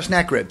 Yeah, you gotta have a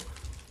snack grid.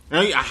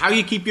 Now, how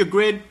you keep your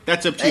grid,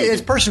 that's up to you.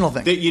 It's a personal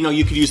thing.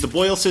 You could use the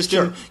Boyle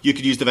system. Sure. You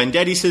could use the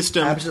Vendetti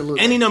system. Absolutely.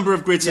 Any number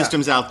of grid Yeah.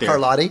 systems out there.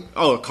 Carlotti.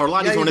 Oh,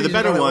 Carlotti's Yeah, one of the he's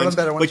better one of the ones.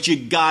 better ones. But you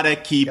gotta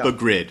keep a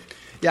grid.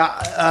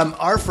 Yeah,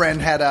 our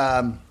friend had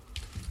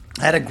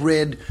a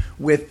grid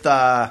with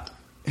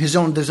his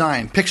own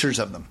design, pictures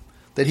of them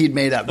that he'd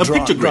made up.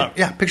 Picture grid.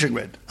 Yeah, picture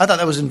grid. I thought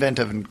that was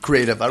inventive and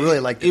creative. I really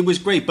liked it. It was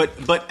great, but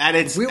at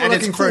its We were at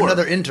looking its for core,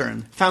 another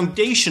intern.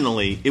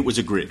 Foundationally, it was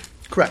a grid.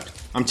 Correct.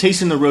 I'm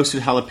tasting the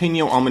roasted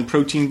jalapeno almond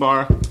protein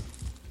bar.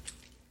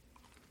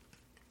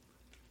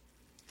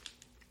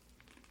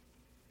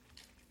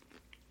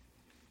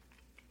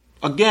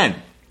 Again,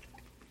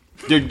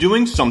 they're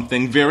doing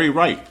something very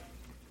right.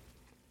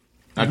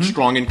 That's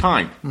Strong and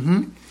Kind.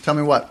 Tell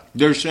me what.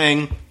 They're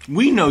saying,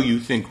 we know you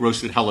think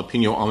roasted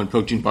jalapeno almond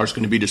protein bar is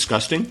going to be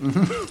disgusting.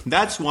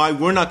 That's why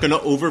we're not going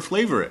to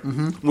over-flavor it.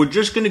 We're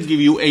just going to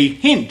give you a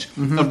hint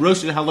of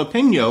roasted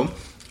jalapeno.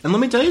 And let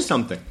me tell you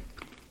something.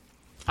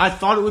 I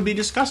thought it would be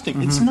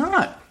disgusting. It's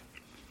not.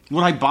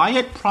 Would I buy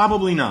it?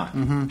 Probably not.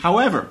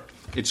 However,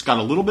 it's got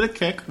a little bit of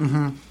kick.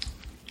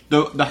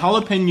 The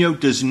jalapeno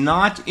does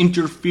not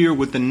interfere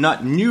with the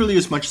nut nearly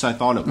as much as I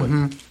thought it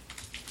would.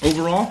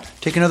 Overall,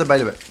 Take another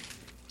bite of it.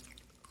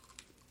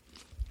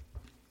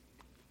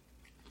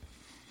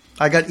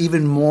 I got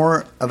even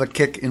more of a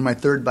kick in my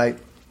third bite.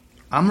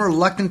 I'm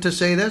reluctant to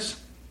say this.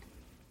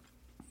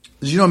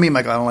 'Cause you know me,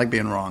 Michael, I don't like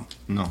being wrong.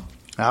 no.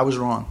 I was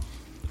wrong.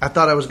 I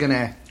thought I was going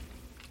to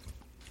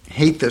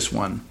hate this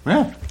one.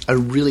 Yeah. I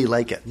really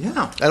like it.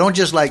 Yeah. I don't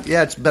just like,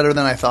 it's better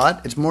than I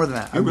thought. It's more than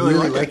that. I really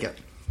really like like it.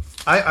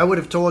 I would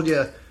have told you,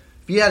 if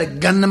you had a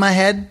gun to my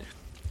head,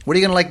 what are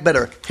you going to like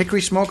better,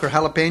 hickory smoke or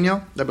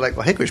jalapeno? They'd be like,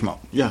 well, hickory smoke.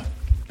 Yeah.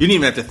 You didn't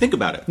even have to think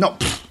about it. No,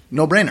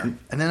 no brainer.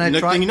 And then I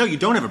Next tried. thing you know, you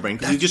don't have a brain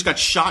because you just got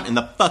shot in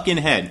the fucking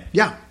head.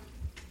 Yeah.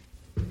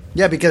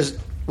 Yeah, because,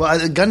 well,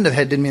 a gun to the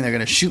head didn't mean they're going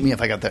to shoot me if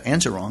I got the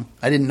answer wrong.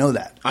 I didn't know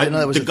that. I didn't know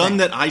that was the a gun thing.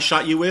 that I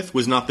shot you with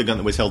was not the gun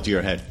that was held to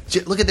your head.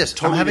 Look at this.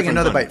 Totally I'm having different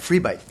another gun. bite. Free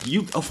bite.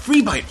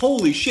 Free bite.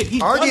 Holy shit. He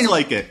does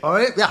like it. All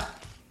right, yeah.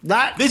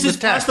 This is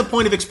past the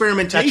point of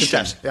experimentation. That's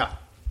the test. Yeah.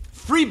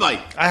 Free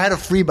bite. I had a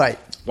free bite.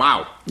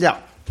 Wow. Yeah.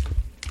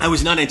 I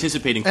was not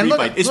anticipating And free look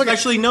bite, at- look at-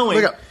 especially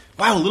knowing, look at-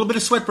 wow, a little bit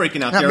of sweat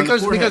breaking out Yeah, there on the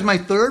forehead. because my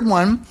third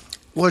one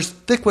was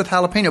thick with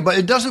jalapeno, but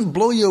it doesn't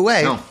blow you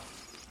away. No.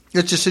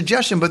 It's a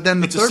suggestion, but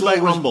then the It's a third slow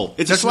bite was, rumble.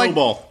 It's a that's why-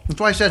 snowball. That's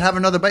why I said have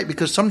another bite,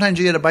 because sometimes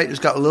you get a bite that's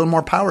got a little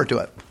more power to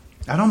it.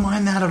 I don't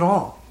mind that at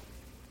all.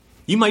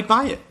 You might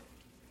buy it.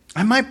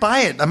 I might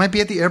buy it. I might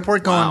be at the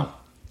airport going, Wow.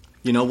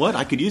 You know what?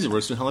 I could use a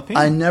roasted jalapeno.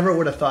 I never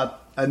would have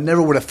thought, I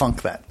never would have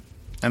funked that.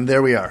 And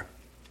there we are.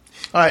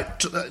 All right,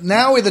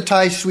 now with the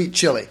Thai sweet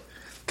chili.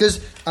 Because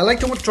I like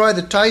to try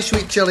the Thai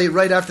sweet chili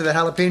right after the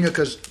jalapeno,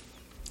 because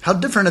how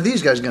different are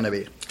these guys going to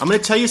be? I'm going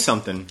to tell you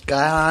something. Go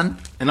on.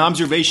 An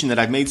observation that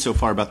I've made so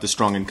far about the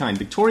Strong and Kind.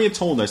 Victoria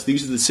told us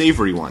these are the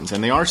savory ones,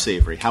 and they are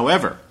savory.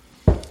 However,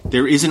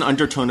 there is an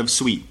undertone of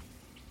sweet.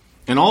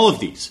 In all of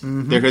these,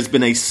 there has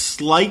been a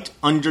slight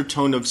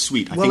undertone of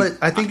sweet.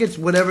 I think it's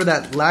whatever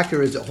that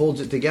lacquer is that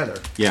holds it together.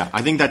 Yeah,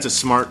 I think that's a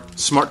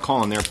smart call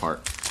on their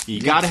part.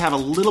 You got to have a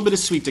little bit of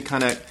sweet to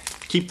kind of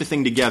keep the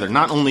thing together.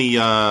 Not only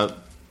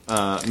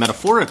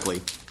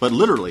metaphorically, but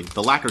literally.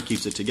 The lacquer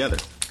keeps it together.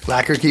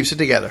 Lacquer keeps it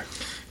together.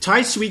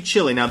 Thai sweet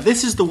chili. Now,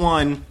 this is the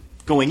one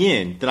going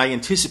in that I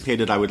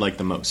anticipated I would like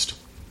the most.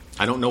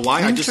 I don't know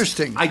why.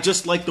 Interesting. I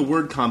just like the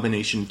word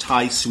combination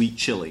Thai sweet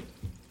chili.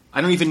 I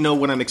don't even know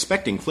what I'm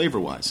expecting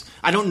flavor-wise.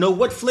 I don't know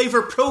what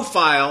flavor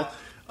profile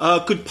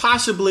could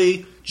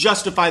possibly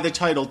justify the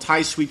title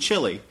Thai sweet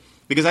chili,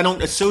 because I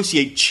don't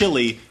associate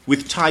chili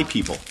with Thai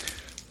people.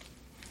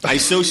 I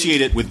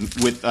associate it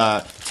with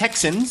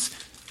Texans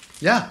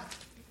Yeah.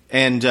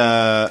 and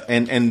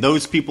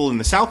those people in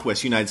the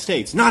Southwest United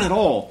States. Not at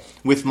all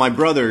with my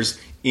brothers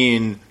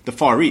in the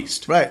Far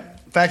East. Right.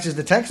 Fact is,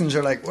 the Texans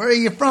are like, where are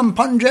you from,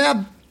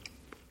 Punjab?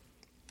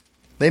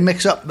 They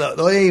mix up,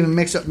 they even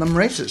mix up them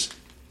races.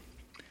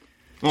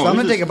 So I'm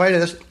going to take a bite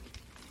of this.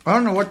 I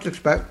don't know what to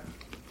expect.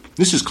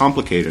 This is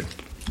complicated.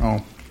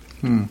 Oh.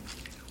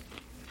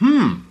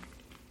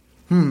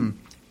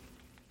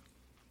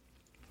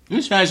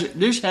 This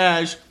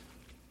has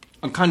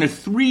a kind of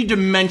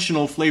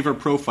three-dimensional flavor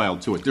profile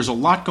to it. There's a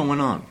lot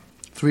going on.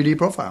 3D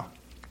profile.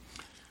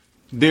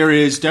 There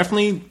is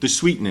definitely the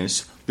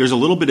sweetness. There's a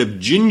little bit of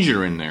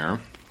ginger in there.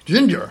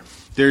 Ginger.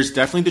 There's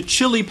definitely the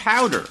chili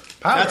powder.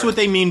 That's what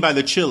they mean by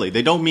the chili.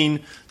 They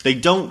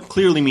don't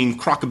clearly mean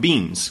crock of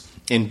beans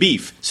and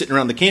beef sitting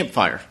around the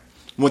campfire.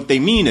 What they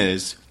mean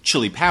is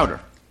chili powder.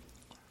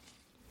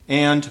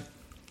 And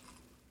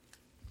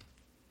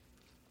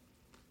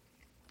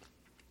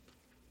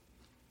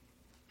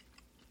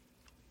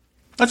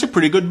that's a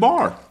pretty good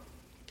bar.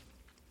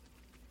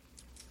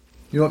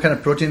 You know what kind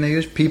of protein they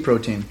use? Pea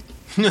protein.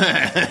 That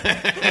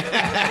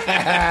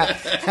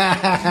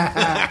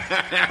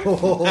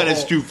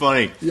is too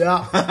funny.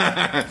 Yeah,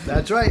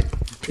 that's right.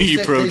 Pea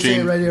They say protein.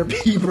 it right here,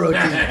 pea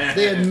protein.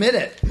 They admit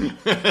it.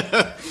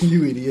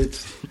 You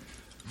idiots.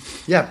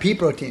 Yeah, pea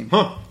protein.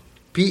 Huh.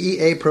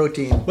 PEA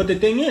protein. But the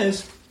thing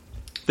is,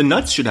 the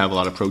nuts should have a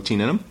lot of protein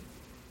in them.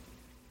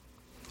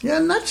 Yeah,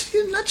 nuts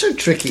are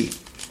tricky.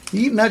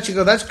 You eat nuts, you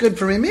go, that's good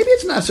for me. Maybe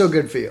it's not so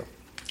good for you.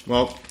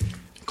 Well,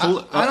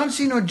 I don't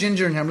see no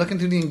ginger in here. I'm looking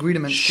through the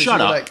ingredients. 'cause Shut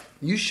you're up. Like,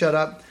 you shut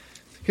up.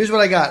 Here's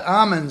what I got.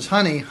 Almonds,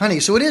 honey.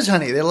 So it is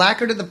honey. They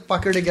lacquered the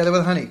fucker together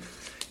with honey.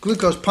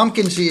 Glucose,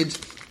 pumpkin seeds,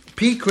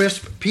 pea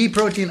crisp, pea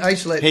protein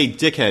isolate. hey,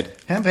 dickhead.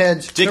 Hemp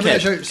heads, Dickhead.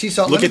 turmeric, sugar, sea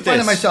salt. Look Let me at find it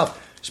this. myself.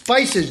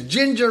 Spices,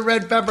 ginger,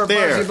 red pepper,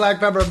 There. parsley, black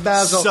pepper,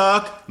 basil.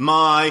 Suck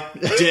my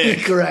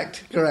dick.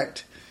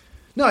 Correct.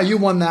 No, you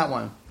won that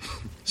one.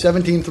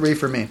 17-3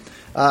 for me.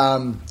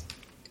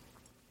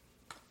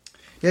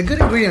 Yeah, good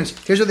ingredients.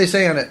 Here's what they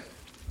say on it.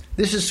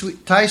 This is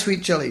Thai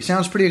sweet chili.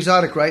 Sounds pretty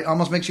exotic, right?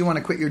 Almost makes you want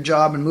to quit your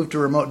job and move to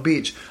a remote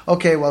beach.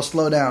 Okay, well,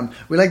 slow down.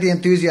 We like the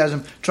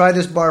enthusiasm. Try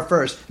this bar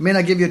first. It may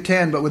not give you a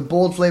 10, but with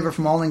bold flavor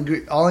from all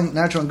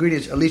natural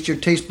ingredients, at least your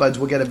taste buds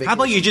will get a big. How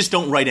about you just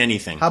don't write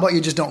anything? How about you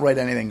just don't write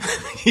anything?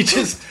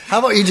 How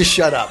about you just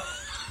shut up?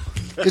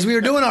 Because we were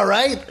doing all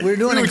right. We were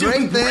doing a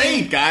great thing.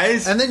 Great,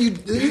 guys. And then you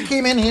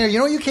came in here. You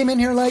know what you came in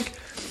here like?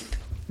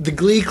 The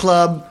Glee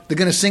Club, they're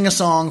going to sing a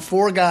song,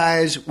 4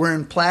 guys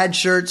wearing plaid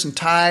shirts and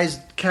ties,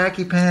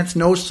 khaki pants,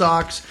 no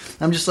socks.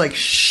 I'm just like,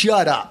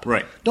 shut up.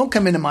 Right. Don't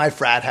come into my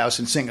frat house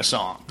and sing a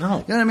song. No.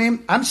 You know what I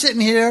mean? I'm sitting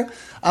here,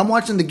 I'm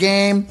watching the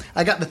game,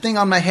 I got the thing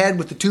on my head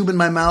with the tube in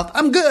my mouth.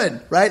 I'm good,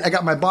 right? I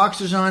got my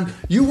boxers on.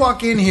 You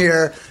walk in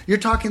here, you're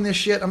talking this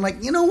shit. I'm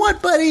like, you know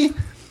what, buddy?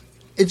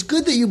 It's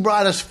good that you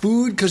brought us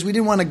food because we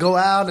didn't want to go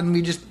out and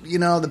we just,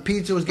 the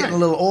pizza was getting a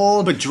little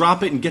old. But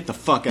drop it and get the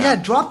fuck out. Yeah,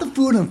 drop the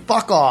food and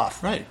fuck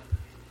off. Right.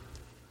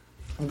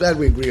 I'm glad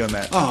we agree on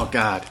that. Oh,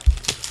 God.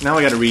 Now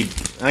I got to read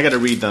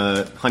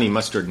the honey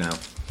mustard now.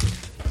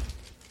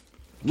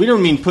 We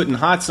don't mean putting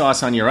hot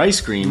sauce on your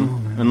ice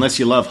cream unless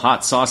you love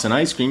hot sauce and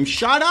ice cream.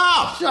 Shut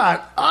up!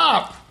 Shut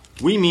up!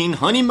 We mean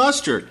honey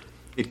mustard.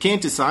 It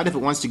can't decide if it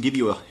wants to give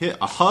you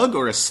a hug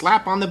or a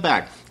slap on the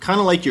back. Kind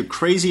of like your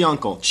crazy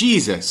uncle.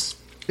 Jesus.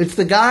 It's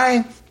the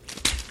guy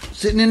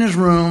sitting in his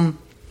room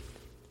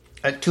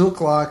at 2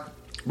 o'clock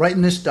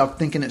writing this stuff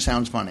thinking it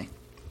sounds funny.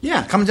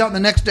 Yeah. Comes out the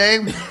next day,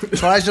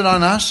 tries it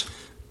on us,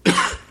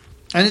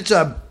 and it's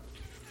a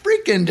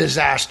freaking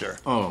disaster.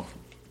 Oh.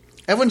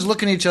 Everyone's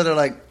looking at each other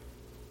like,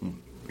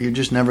 you're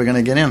just never going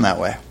to get in that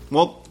way.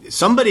 Well,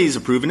 somebody's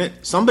approving it.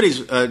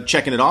 Somebody's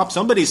checking it off.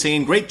 Somebody's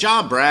saying, great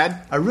job,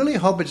 Brad. I really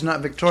hope it's not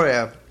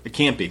Victoria. It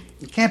can't be.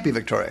 It can't be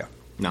Victoria.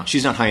 No,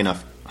 she's not high up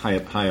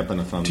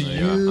enough on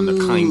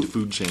the kind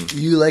food chain.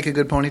 You like a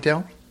good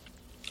ponytail?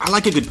 I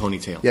like a good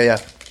ponytail. Yeah.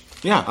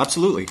 Yeah,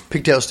 absolutely.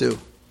 Pigtails too.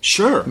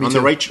 Sure. Me on too.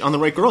 the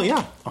right girl,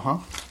 yeah. Uh-huh.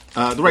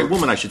 The right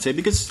woman, I should say,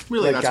 because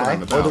really Right that's guy, what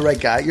I'm about. or the right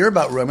guy. You're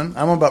about women.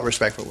 I'm about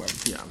respect for women.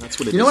 Yeah, that's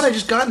what it is. You know what I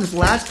just got in this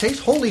last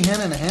taste? Holy hen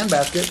in a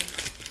handbasket.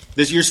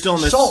 You're still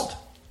in this Salt.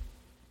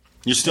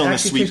 You're still in the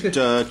Actually sweet tastes good.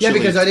 chili. Yeah,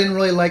 because I didn't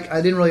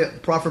really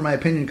proffer my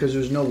opinion because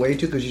there was no way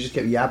to because you just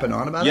kept yapping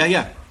on about it.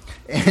 Yeah.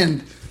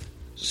 And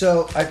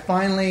so I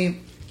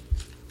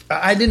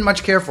didn't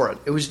much care for it.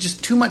 It was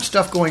just too much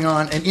stuff going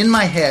on. And in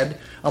my head,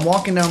 I'm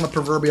walking down the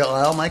proverbial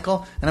aisle,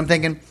 Michael, and I'm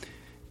thinking,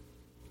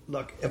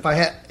 look, if I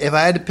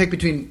had to pick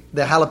between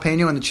the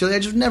jalapeno and the chili, I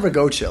just never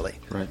go chili.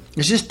 Right.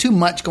 There's just too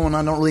much going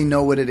on. I don't really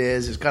know what it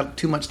is. It's got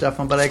too much stuff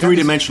on. But I got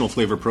Three-dimensional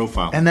flavor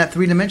profile. and that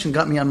 3-dimension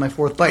got me on my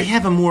 4th I bite.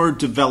 have a more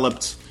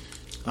developed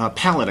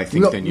palate, I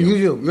think, than you. You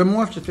do. You're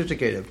more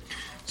sophisticated.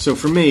 So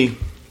for me,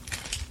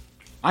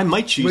 I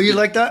might choose... Will you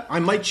like that? I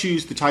might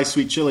choose the Thai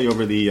sweet chili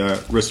over the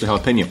roasted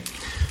jalapeno.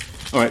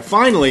 All right,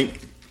 finally,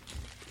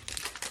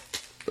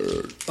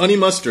 honey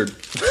mustard.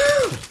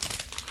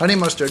 Honey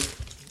mustard.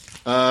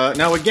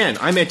 Now, again,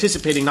 I'm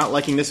anticipating not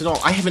liking this at all.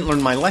 I haven't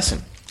learned my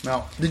lesson.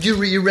 No. Did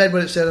you you read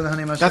what it said on the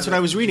honey mustard? That's what I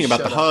was reading about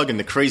Shut the up. hug and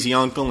the crazy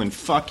uncle and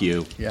fuck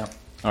you. Yeah.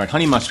 All right,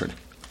 honey mustard.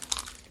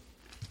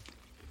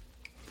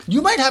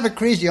 You might have a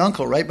crazy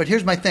uncle, right? But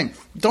here's my thing.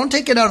 Don't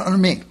take it out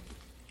on me.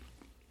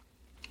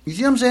 You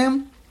see what I'm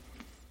saying?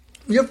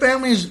 Your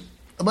family's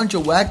a bunch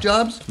of whack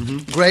jobs.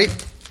 Mm-hmm. Great.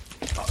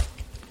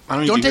 I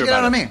don't, need Don't to hear take it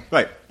about out on me.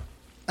 Right.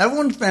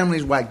 Everyone's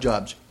family's whack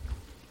jobs.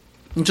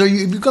 And so if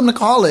you come to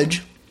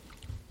college,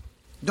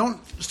 don't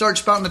start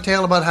spouting the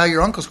tale about how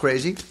your uncle's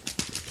crazy.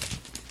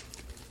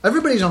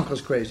 Everybody's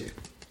uncle's crazy.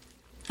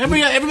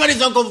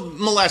 Everybody's uncle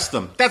molests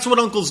them. That's what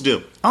uncles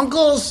do.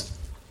 Uncles,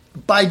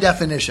 by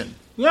definition.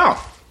 Yeah.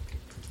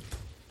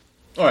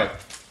 All right.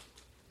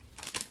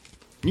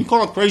 You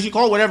call it crazy,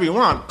 call it whatever you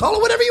want. Call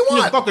it whatever you You're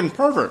a want. fucking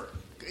pervert.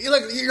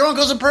 Your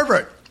uncle's a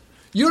pervert.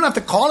 You don't have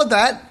to call it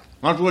that.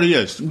 That's what he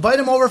is. Invite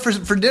him over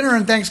for dinner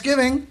on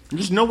Thanksgiving. You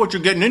just know what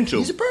you're getting into.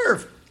 He's a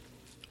perv.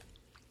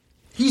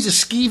 He's a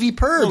skeevy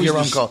perv, Oh, your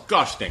he's uncle.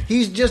 disgusting.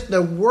 He's just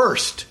the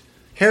worst.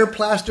 Hair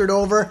plastered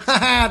over. Ha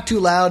ha, too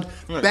loud.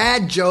 Right.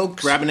 Bad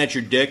jokes. Grabbing at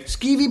your dick.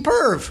 Skeevy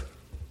perv.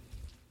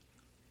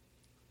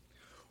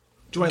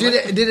 Do I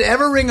Did it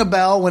ever ring a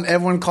bell when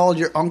everyone called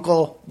your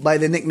uncle by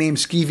the nickname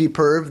Skeevy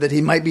Perv that he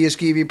might be a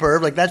skeevy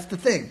perv? Like, that's the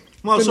thing.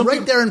 Well, Been some right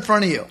people- there in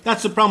front of you.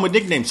 That's the problem with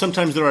nicknames.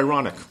 Sometimes they're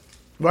ironic.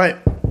 Right.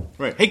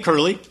 Right. Hey,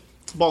 Curly.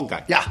 It's a bald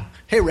guy. Yeah.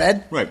 Hey,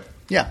 Red. Right.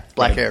 Yeah.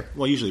 Black Red. hair.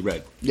 Well, usually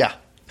red. Yeah.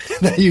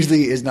 That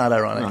usually is not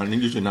ironic. No,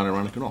 usually not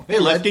ironic at all. Hey,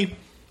 Red. Lefty.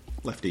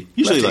 Lefty.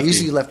 Usually lefty.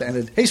 Usually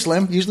left-handed. Hey,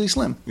 Slim. Usually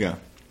Slim. Yeah.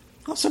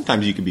 Well,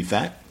 sometimes you can be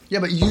fat. Yeah,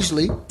 but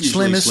usually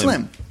Slim is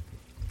Slim.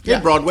 Yeah.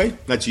 Yeah. Broadway.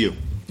 That's you.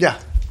 Yeah.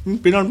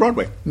 Been on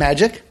Broadway.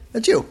 Magic.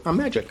 That's you. I'm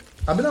Magic.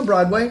 I've been on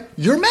Broadway.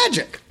 You're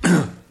Magic.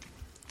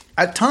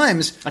 At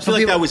times, I some feel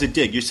like people- that was a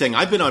dig. You're saying,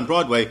 I've been on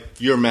Broadway,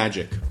 you're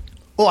Magic.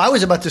 Oh, I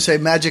was about to say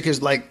Magic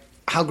is like,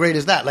 how great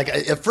is that? Like,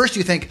 at first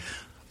you think,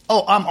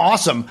 oh, I'm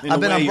awesome. In I've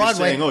a been way, on you're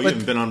Broadway. saying, oh, you but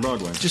haven't been on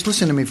Broadway. just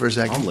listen to me for a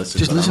second. I'll listen.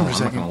 Just but listen I'm for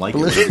a not second. going to like But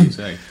it. listen. What you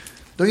say.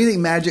 Don't you think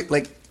Magic,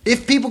 like,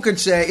 if people could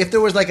say, if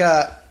there was like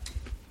a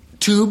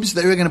tubes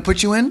that they were going to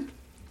put you in,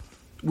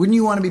 wouldn't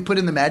you want to be put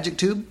in the magic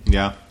tube?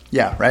 Yeah.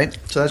 Yeah, right?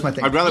 So that's my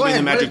thing. I'd rather Go be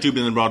in the ahead, magic tube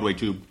than the Broadway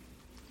tube.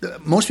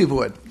 Most people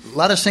would. A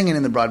lot of singing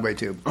in the Broadway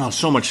tube. Oh,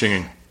 so much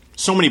singing.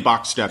 So many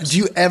box steps. Do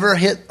you ever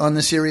hit on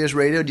the Sirius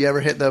radio? Do you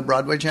ever hit the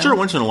Broadway channel? Sure,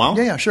 once in a while.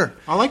 Yeah, sure.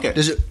 I like it.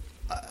 Does it?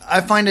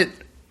 I find it,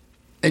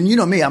 and you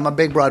know me, I'm a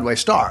big Broadway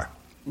star.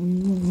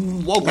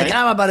 Okay. Like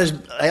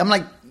I'm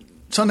like,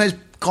 sometimes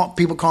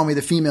people call me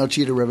the female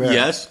Cheetah Rivera.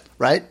 Yes.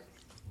 Right?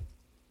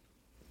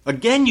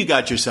 Again, you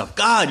got yourself.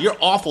 God, you're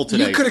awful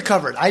today. You could have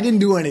covered. I didn't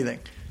do anything.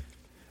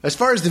 As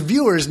far as the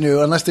viewers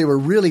knew, unless they were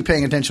really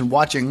paying attention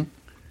watching,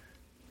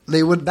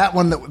 they would that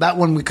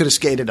one we could have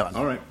skated on.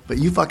 All right. But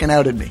you fucking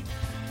outed me.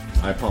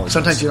 I apologize.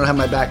 Sometimes you don't have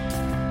my back.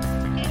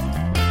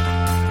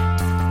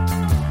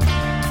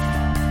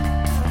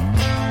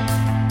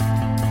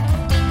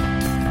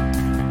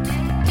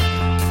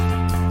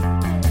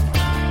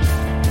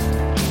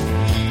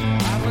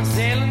 I've been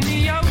sailing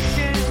the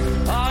ocean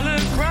all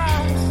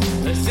across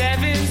the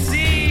 7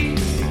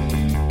 seas.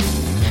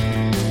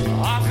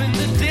 Off in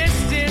the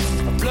distance,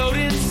 a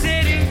floating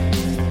city,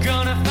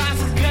 gonna find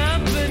some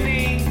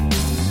company.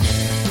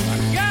 I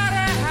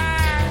gotta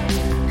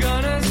hide,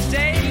 gonna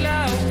stay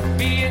low,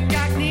 be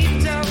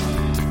incognito.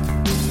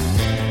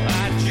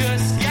 I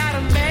just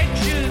gotta make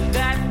sure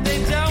that they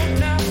don't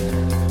know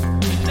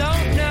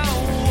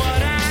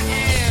what I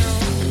am.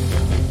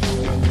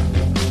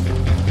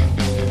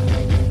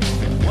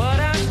 What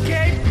I'm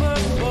capable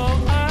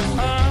of,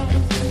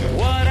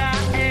 what I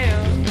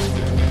am,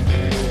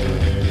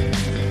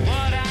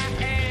 what I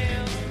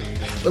am.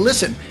 But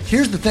listen,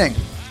 here's the thing.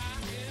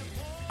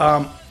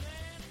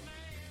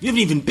 You haven't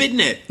even bitten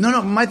it.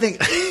 No, my thing,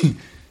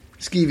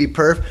 skeevy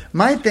perf.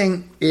 My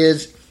thing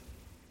is,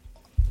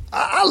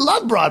 I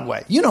love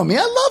Broadway. You know me,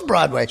 I love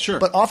Broadway. Sure.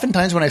 But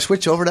oftentimes when I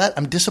switch over to that,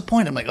 I'm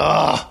disappointed. I'm like,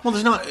 oh. Well,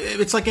 there's not.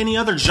 It's like any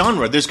other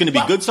genre. There's going to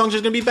be good songs.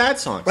 There's going to be bad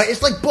songs. Right?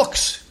 It's like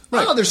books.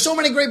 Right. Oh, there's so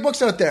many great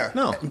books out there.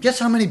 No. And guess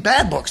how many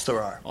bad books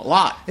there are? A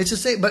lot. It's the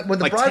same. But with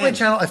the Like Broadway 10.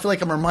 channel, I feel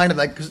like I'm reminded of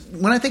that. Because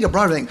when I think of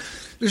Broadway,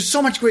 there's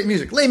so much great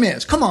music. Les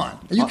Mis, come on.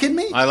 Are you kidding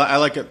me? I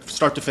like it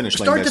start to finish.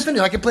 Start Les to Mis. finish.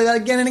 I can play that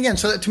again and again.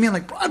 So that, to me, I'm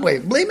like, Broadway,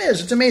 Les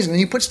Mis, it's amazing.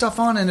 And you put stuff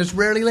on and it's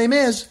rarely Les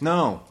Mis.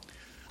 No.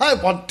 I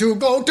want to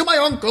go to my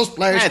uncle's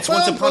place. Yeah, it's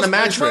Once Upon a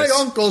Mattress. My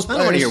uncle's place. I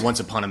don't want to hear Once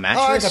Upon a I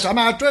Mattress. got a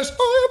mattress.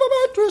 I have a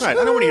mattress. Right,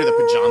 I don't want to hear the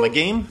pajama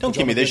game. Don't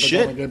give me this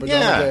shit. Pajama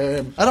Yeah.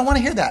 game. I don't want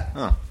to hear that.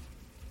 Oh.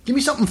 Give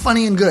me something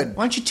funny and good.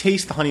 Why don't you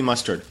taste the honey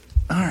mustard?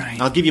 All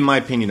right. I'll give you my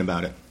opinion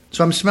about it.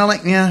 So I'm smelling,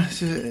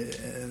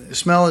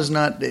 smell is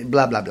not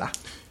blah, blah, blah.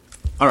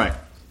 All right.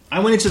 I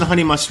went into the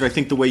honey mustard, I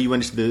think, the way you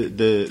went into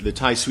the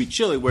Thai sweet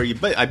chili, where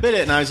I bit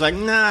it, and I was like,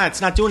 nah,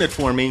 it's not doing it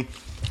for me.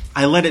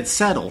 I let it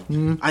settle.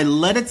 Mm-hmm. I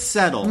let it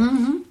settle.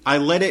 Mm-hmm. I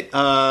let it.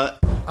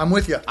 I'm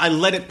with you. I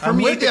let it I'm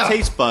permeate with the ya.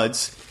 taste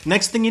buds.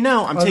 Next thing you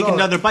know, I'm I taking know it.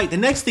 another bite. The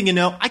next thing you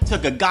know, I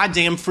took a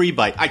goddamn free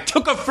bite. I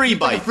took a free Like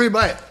bite. a free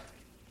bite.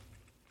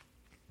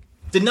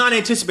 Did not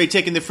anticipate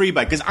taking the free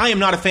bite because I am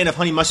not a fan of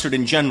honey mustard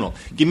in general.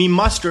 Give me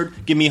mustard,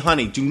 give me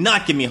honey. Do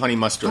not give me honey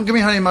mustard. Don't give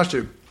me honey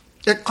mustard.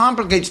 It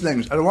complicates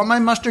things. I don't want my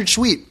mustard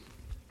sweet.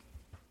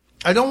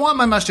 I don't want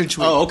my mustard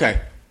sweet. Oh,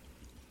 okay.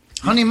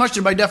 Honey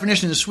mustard, by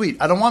definition, is sweet.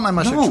 I don't want my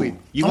mustard No, sweet.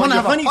 you I want wanna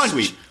your have a honey punch.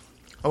 sweet.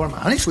 I want my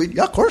honey sweet.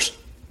 Yeah, of course.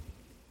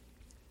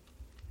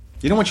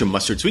 You don't want your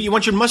mustard sweet. You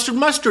want your mustard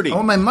mustardy. I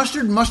want my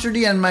mustard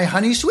mustardy and my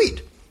honey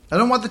sweet. I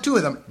don't want the two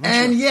of them.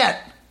 And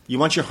yet, You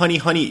want your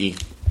honey-y.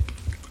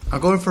 I'm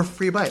going for a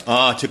free bite.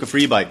 I took a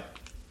free bite.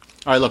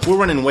 All right, look, we're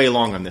running way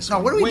long on this No,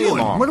 one. what are we Way doing?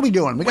 long. What are we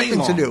doing? We got Way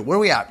things to long. do. Where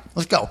are we at?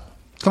 Let's go.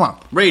 Come on.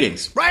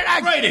 Ratings.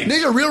 Ratings.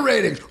 These are real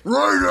ratings.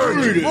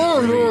 Ratings.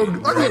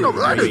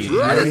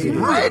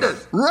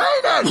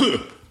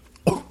 Ratings.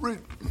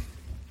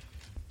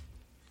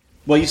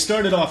 Well, you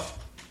started off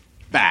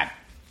bad.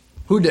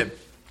 Who did?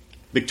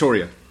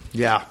 Victoria.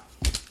 Yeah.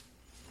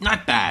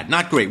 Not bad.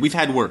 Not great. We've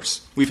had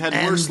worse. We've had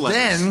And worse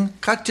lessons. then,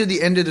 cut to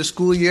the end of the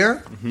school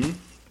year. Mm-hmm.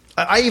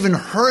 I even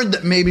heard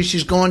that maybe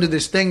she's going to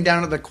this thing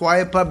down at the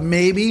Quiet Pub,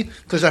 maybe,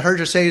 because I heard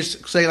her say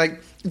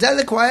like, is that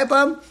the Quiet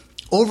Pub?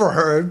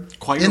 Overheard.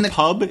 Quiet in the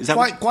Pub? Is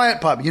that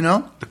Quiet Pub, you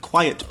know? The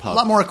Quiet Pub. A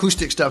lot more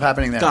acoustic stuff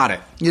happening there. Got it.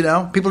 You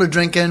know, people are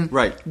drinking.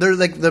 Right. They're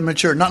like, they're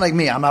mature. Not like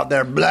me. I'm out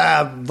there,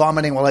 blah,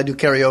 vomiting while I do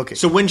karaoke.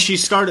 So when she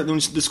started, when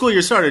the school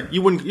year started,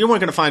 you weren't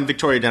going to find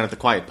Victoria down at the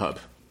Quiet Pub.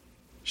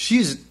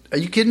 Are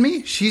you kidding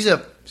me? She's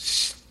a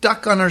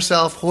stuck on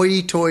herself,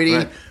 hoity-toity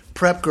Right.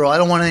 prep girl. I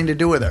don't want anything to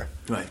do with her.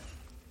 Right.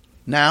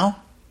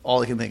 Now,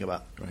 all I can think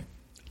about. Right.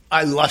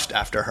 I lust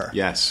after her.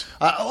 Yes.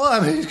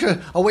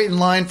 I'll wait in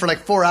line for like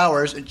 4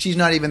 hours, and she's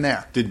not even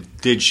there.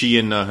 Did she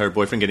and her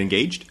boyfriend get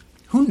engaged?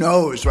 Who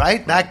knows,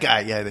 right? That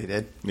guy, yeah, they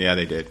did. Yeah,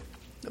 they did.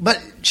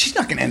 But she's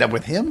not going to end up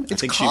with him.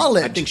 It's think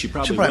college. I think she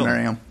probably She'll probably will.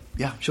 marry him.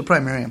 Yeah, she'll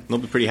probably marry him. They'll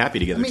be pretty happy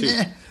together, I mean,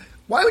 too.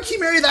 why would she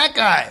marry that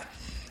guy?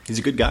 He's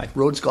a good guy.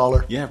 Rhodes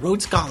Scholar. Yeah,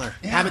 Rhodes Scholar.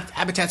 Yeah.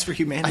 Habitats for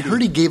Humanity. I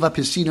heard he gave up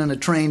his seat on a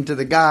train to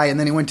the guy, and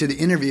then he went to the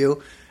interview,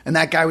 and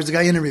that guy was the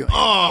guy interviewing.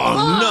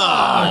 Oh,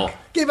 no.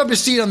 Gave up his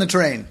seat on the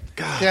train.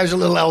 God. The guy was a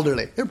little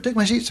elderly. Here, take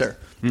my seat, sir.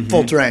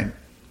 Full train.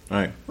 All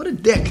right. What a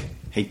dick.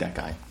 Hate that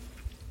guy.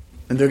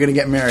 And they're going to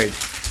get married.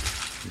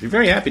 You're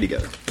very happy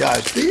together.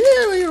 Guys,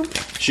 yeah,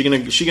 She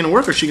gonna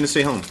work or she gonna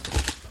stay home?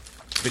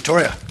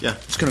 Victoria. Yeah.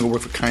 It's going to go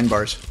work for Kind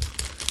Bars.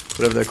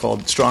 Whatever they're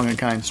called. Strong and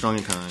Kind. Strong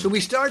and Kind. So we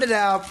started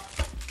out.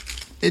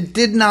 It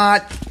did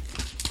not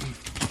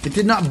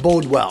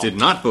bode well. Did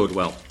not bode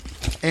well.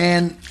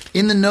 And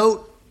in the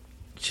note,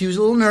 she was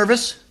a little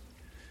nervous.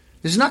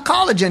 This is not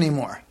college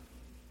anymore.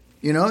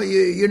 You know,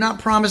 you're not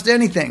promised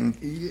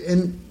anything.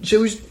 And she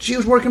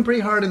was working pretty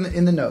hard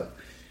in the note.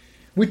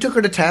 We took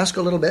her to task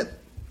a little bit.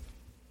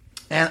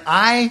 And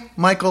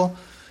Michael,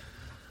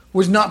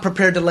 was not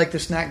prepared to like the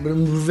snack, but a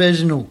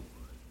professional.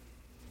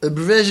 A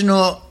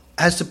professional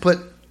has to put...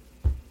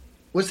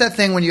 What's that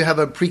thing when you have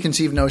a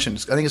preconceived notion?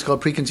 I think it's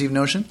called preconceived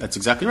notion. That's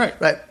exactly right.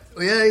 Right.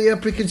 Yeah,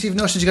 preconceived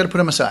notions, you got to put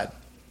them aside.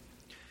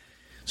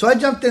 So I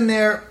jumped in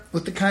there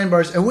with the Kind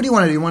Bars. And what do you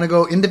want to do? You want to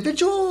go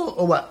individual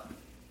or what?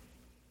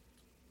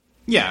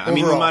 Yeah, I mean,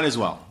 we Overall. might as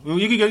well.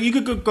 You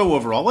could go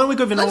overall. Why don't we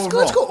go overall?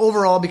 Let's go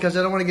overall because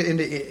I don't want to get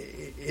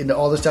into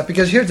all this stuff.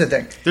 Because here's the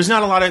thing. There's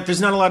not a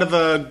lot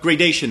of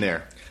gradation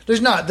there.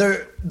 There's not.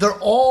 They're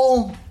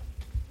all,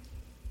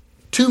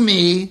 to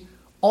me,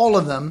 all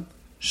of them,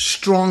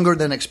 stronger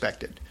than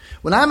expected.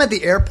 When I'm at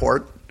the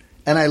airport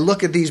and I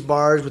look at these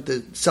bars with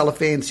the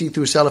cellophane,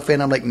 see-through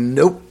cellophane, I'm like,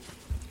 nope.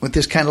 With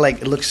this kind of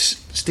like, it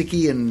looks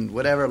sticky and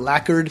whatever,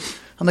 lacquered.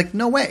 I'm like,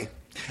 no way.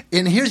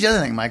 And here's the other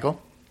thing,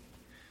 Michael.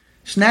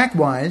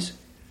 Snack-wise,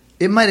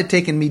 it might have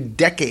taken me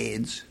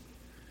decades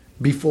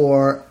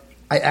before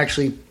I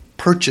actually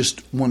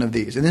purchased one of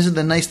these. And this is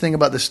the nice thing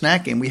about the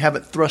snack game. We have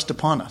it thrust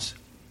upon us.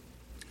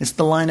 It's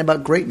the line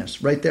about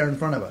greatness right there in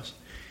front of us.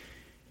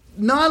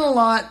 Not a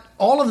lot.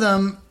 All of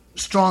them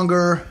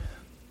stronger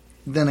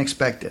than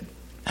expected.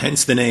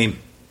 Hence the name.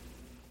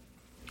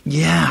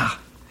 Yeah.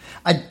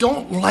 I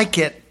don't like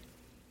it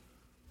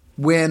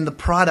when the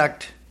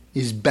product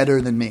is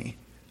better than me,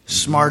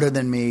 smarter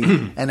than me,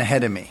 and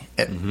ahead of me.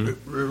 It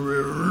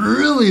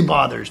really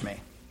bothers me.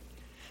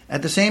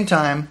 At the same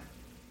time,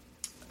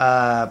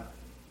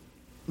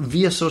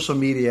 via social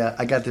media,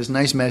 I got this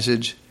nice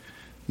message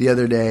the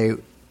other day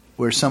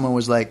where someone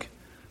was like,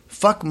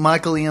 fuck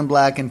Michael Ian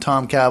Black and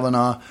Tom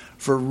Cavanaugh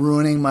for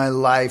ruining my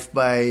life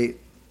by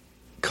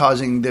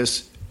causing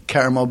this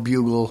caramel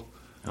bugle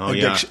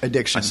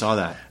addiction. I saw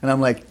that. And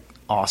I'm like,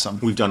 awesome.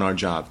 We've done our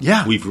job.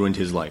 Yeah. We've ruined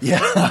his life. Yeah,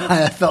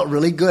 I felt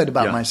really good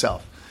about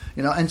myself.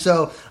 You know, and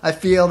so I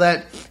feel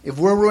that if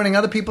we're ruining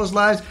other people's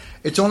lives,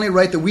 it's only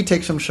right that we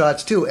take some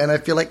shots too. And I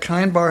feel like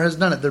Kind Bar has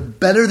done it. They're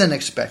better than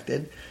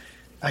expected.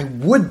 I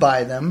would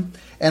buy them.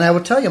 And I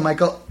will tell you,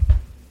 Michael,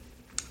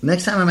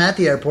 next time I'm at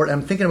the airport,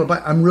 I'm thinking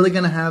about I'm really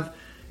going to have,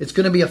 it's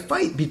going to be a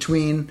fight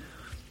between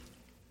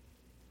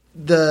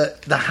the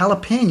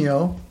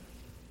jalapeno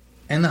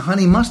and the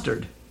honey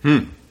mustard.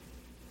 And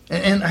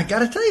I got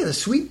to tell you, the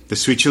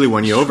sweet chili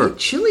won you over. Sweet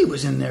chili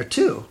was in there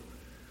too.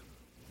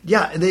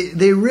 Yeah,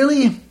 they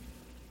really...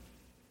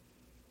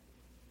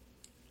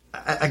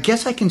 I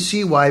guess I can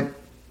see why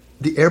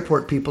the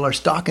airport people are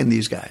stalking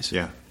these guys.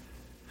 Yeah.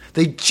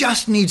 They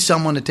just need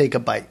someone to take a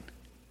bite.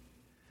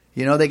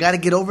 You know, they got to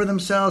get over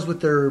themselves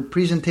with their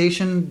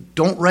presentation.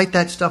 Don't write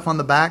that stuff on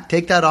the back.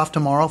 Take that off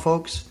tomorrow,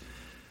 folks.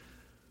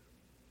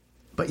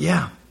 But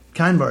yeah,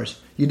 Kind Bars,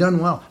 you done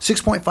well.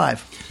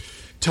 6.5.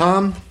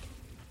 Tom,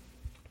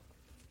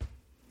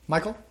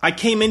 Michael? I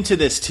came into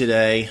this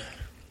today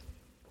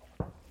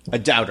a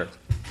doubter.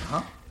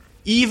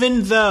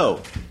 Even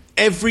though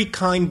every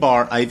Kind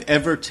Bar I've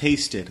ever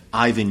tasted,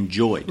 I've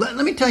enjoyed. Let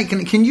me tell you,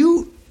 can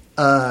you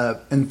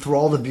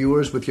enthrall the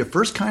viewers with your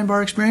first Kind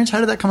Bar experience? How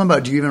did that come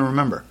about? Do you even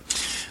remember?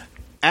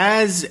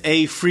 As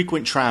a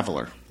frequent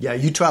traveler. Yeah,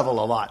 you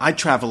travel a lot. I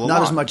travel a lot.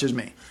 Not as much as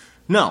me.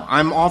 No,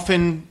 I'm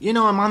often,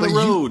 I'm on the But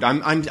road.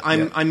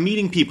 I'm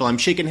meeting people. I'm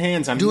shaking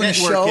hands. I'm Doing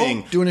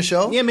networking. a show? Doing a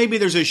show? Yeah, maybe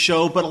there's a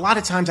show, but a lot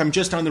of times I'm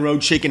just on the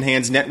road, shaking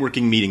hands,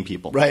 networking, meeting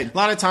people. Right. A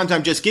lot of times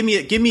I'm just give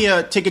me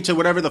a ticket to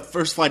whatever the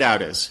first flight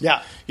out is.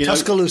 Yeah.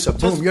 Tuscaloosa.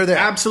 Boom, you're there.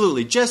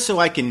 Absolutely, just so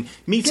I can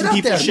meet Get some out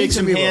people, there, shake meet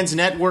some some people. hands,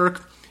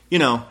 network. You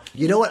know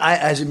what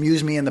has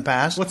amused me in the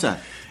past? What's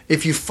that?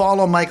 If you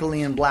follow Michael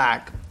Ian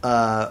Black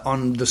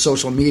on the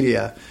social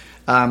media,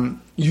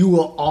 you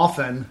will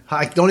often,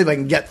 I don't know if I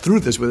can get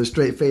through this with a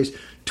straight face,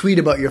 tweet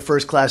about your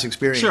first class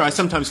experience. Sure, I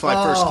sometimes fly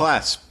first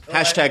class.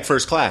 Hashtag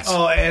first class.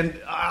 Oh, and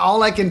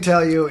all I can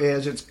tell you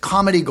is it's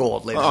comedy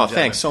gold, ladies and gentlemen.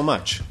 Thanks so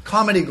much.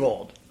 Comedy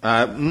gold.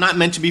 Not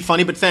meant to be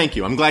funny, but thank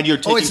you. I'm glad you're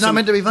taking it's not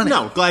meant to be funny?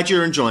 No, glad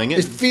you're enjoying it.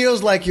 It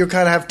feels like you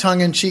kind of have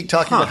tongue-in-cheek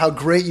talking about how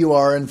great you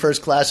are in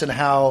first class and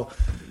how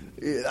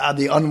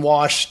the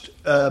unwashed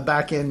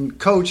back-end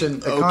coach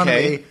and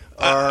economy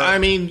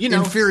are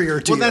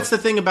inferior to you. Well, that's the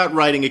thing about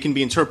writing. It can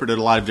be interpreted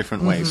a lot of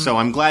different ways. So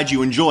I'm glad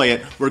you enjoy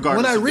it,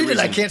 regardless When I of the read it,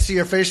 I reason. can't see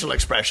your facial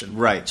expression.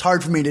 Right. It's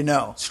hard for me to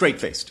know.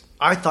 Straight-faced.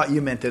 I thought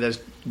you meant it as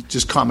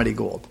just comedy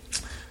gold.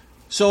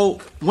 So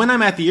when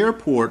I'm at the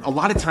airport, a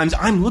lot of times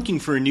I'm looking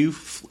for a new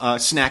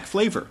snack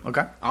flavor.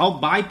 Okay. I'll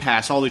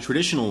bypass all the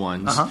traditional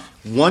ones. Uh-huh.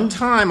 One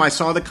time I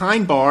saw the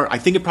Kind bar. I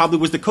think it probably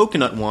was the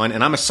coconut one,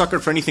 and I'm a sucker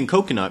for anything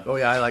coconut. Oh,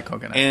 yeah, I like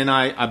coconut. And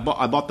I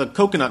bought the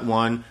coconut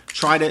one,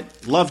 tried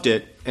it, loved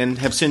it, and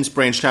have since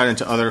branched out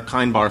into other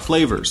Kind bar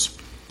flavors.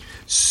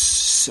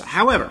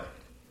 However,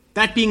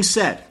 that being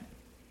said,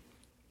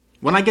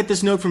 when I get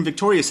this note from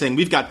Victoria saying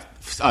we've got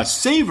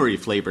savory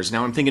flavors,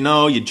 now I'm thinking,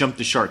 oh, you jumped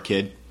the shark,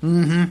 kid.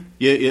 Mm-hmm.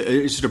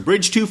 It's a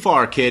bridge too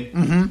far, kid.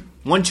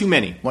 Mm-hmm. One too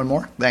many. One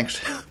more?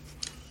 Thanks.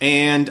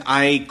 And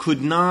I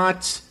could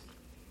not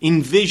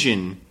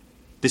envision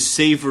the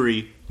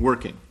savory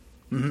working.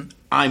 Mm-hmm.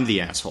 I'm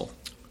the asshole.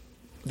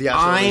 The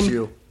asshole is I'm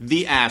you.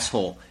 the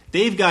asshole.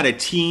 They've got a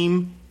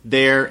team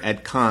there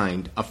at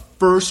Kind, a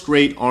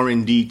first-rate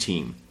R&D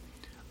team.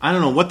 I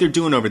don't know what they're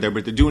doing over there,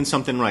 but they're doing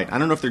something right. I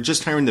don't know if they're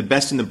just hiring the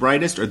best and the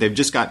brightest, or they've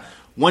just got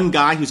one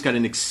guy who's got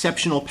an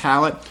exceptional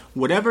palate.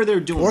 Whatever they're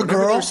doing, Or whatever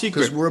girl, their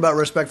secret, because we're about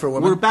respect for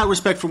women. we're about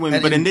respect for women.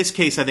 And But in in- this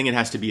case, I think it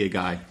has to be a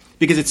guy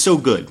because it's so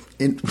good.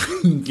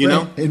 You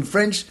know? In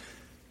French,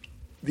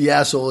 the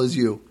asshole is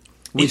you.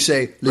 We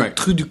say, le right.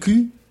 trou du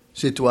cul,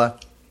 c'est toi.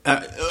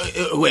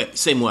 Ouais,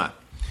 c'est moi.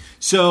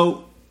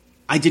 So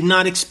I did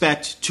not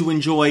expect to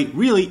enjoy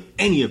really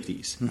any of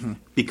these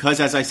because,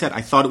 as I said,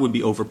 I thought it would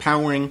be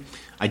overpowering.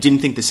 I didn't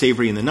think the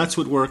savory and the nuts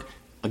would work.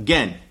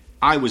 Again,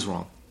 I was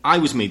wrong. I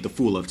was made the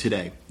fool of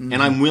today. And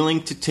I'm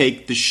willing to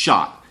take the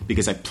shot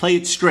because I play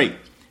it straight.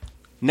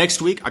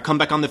 Next week, I come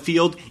back on the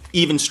field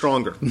even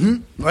stronger.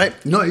 Right?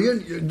 No,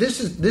 this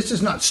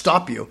does not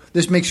stop you.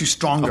 This makes you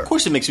stronger. Of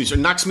course it makes me,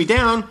 knocks me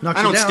down. Knocks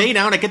I you don't down. stay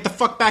down. I get the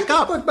fuck back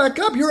up. Fuck back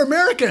up. You're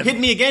American. Hit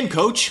me again,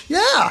 coach.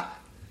 Yeah.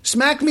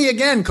 Smack me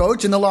again,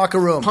 coach, in the locker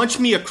room. Punch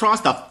me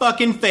across the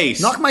fucking face.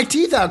 Knock my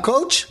teeth out,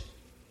 coach.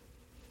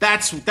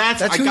 That's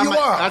That's I who got you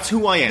are. That's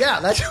who I am. Yeah,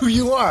 that's who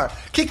you are.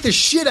 Kick the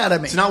shit out of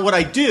me. It's not what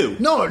I do.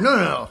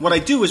 No. What I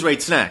do is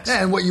rate snacks.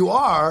 And what you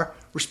are,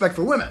 respect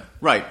for women.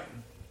 Right.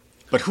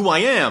 But who I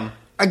am,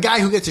 A guy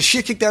who gets the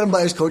shit kicked out of him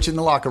by his coach in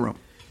the locker room.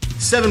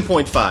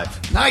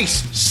 7.5.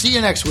 Nice. See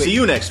you next week. See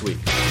you next week.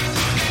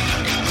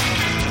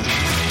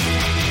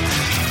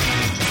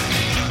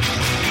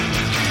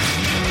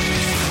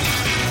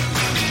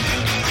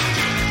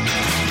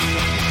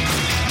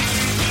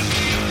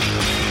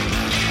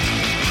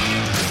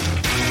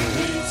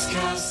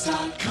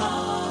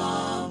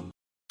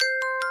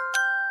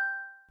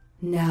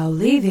 Now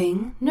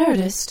leaving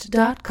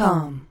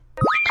Nerdist.com.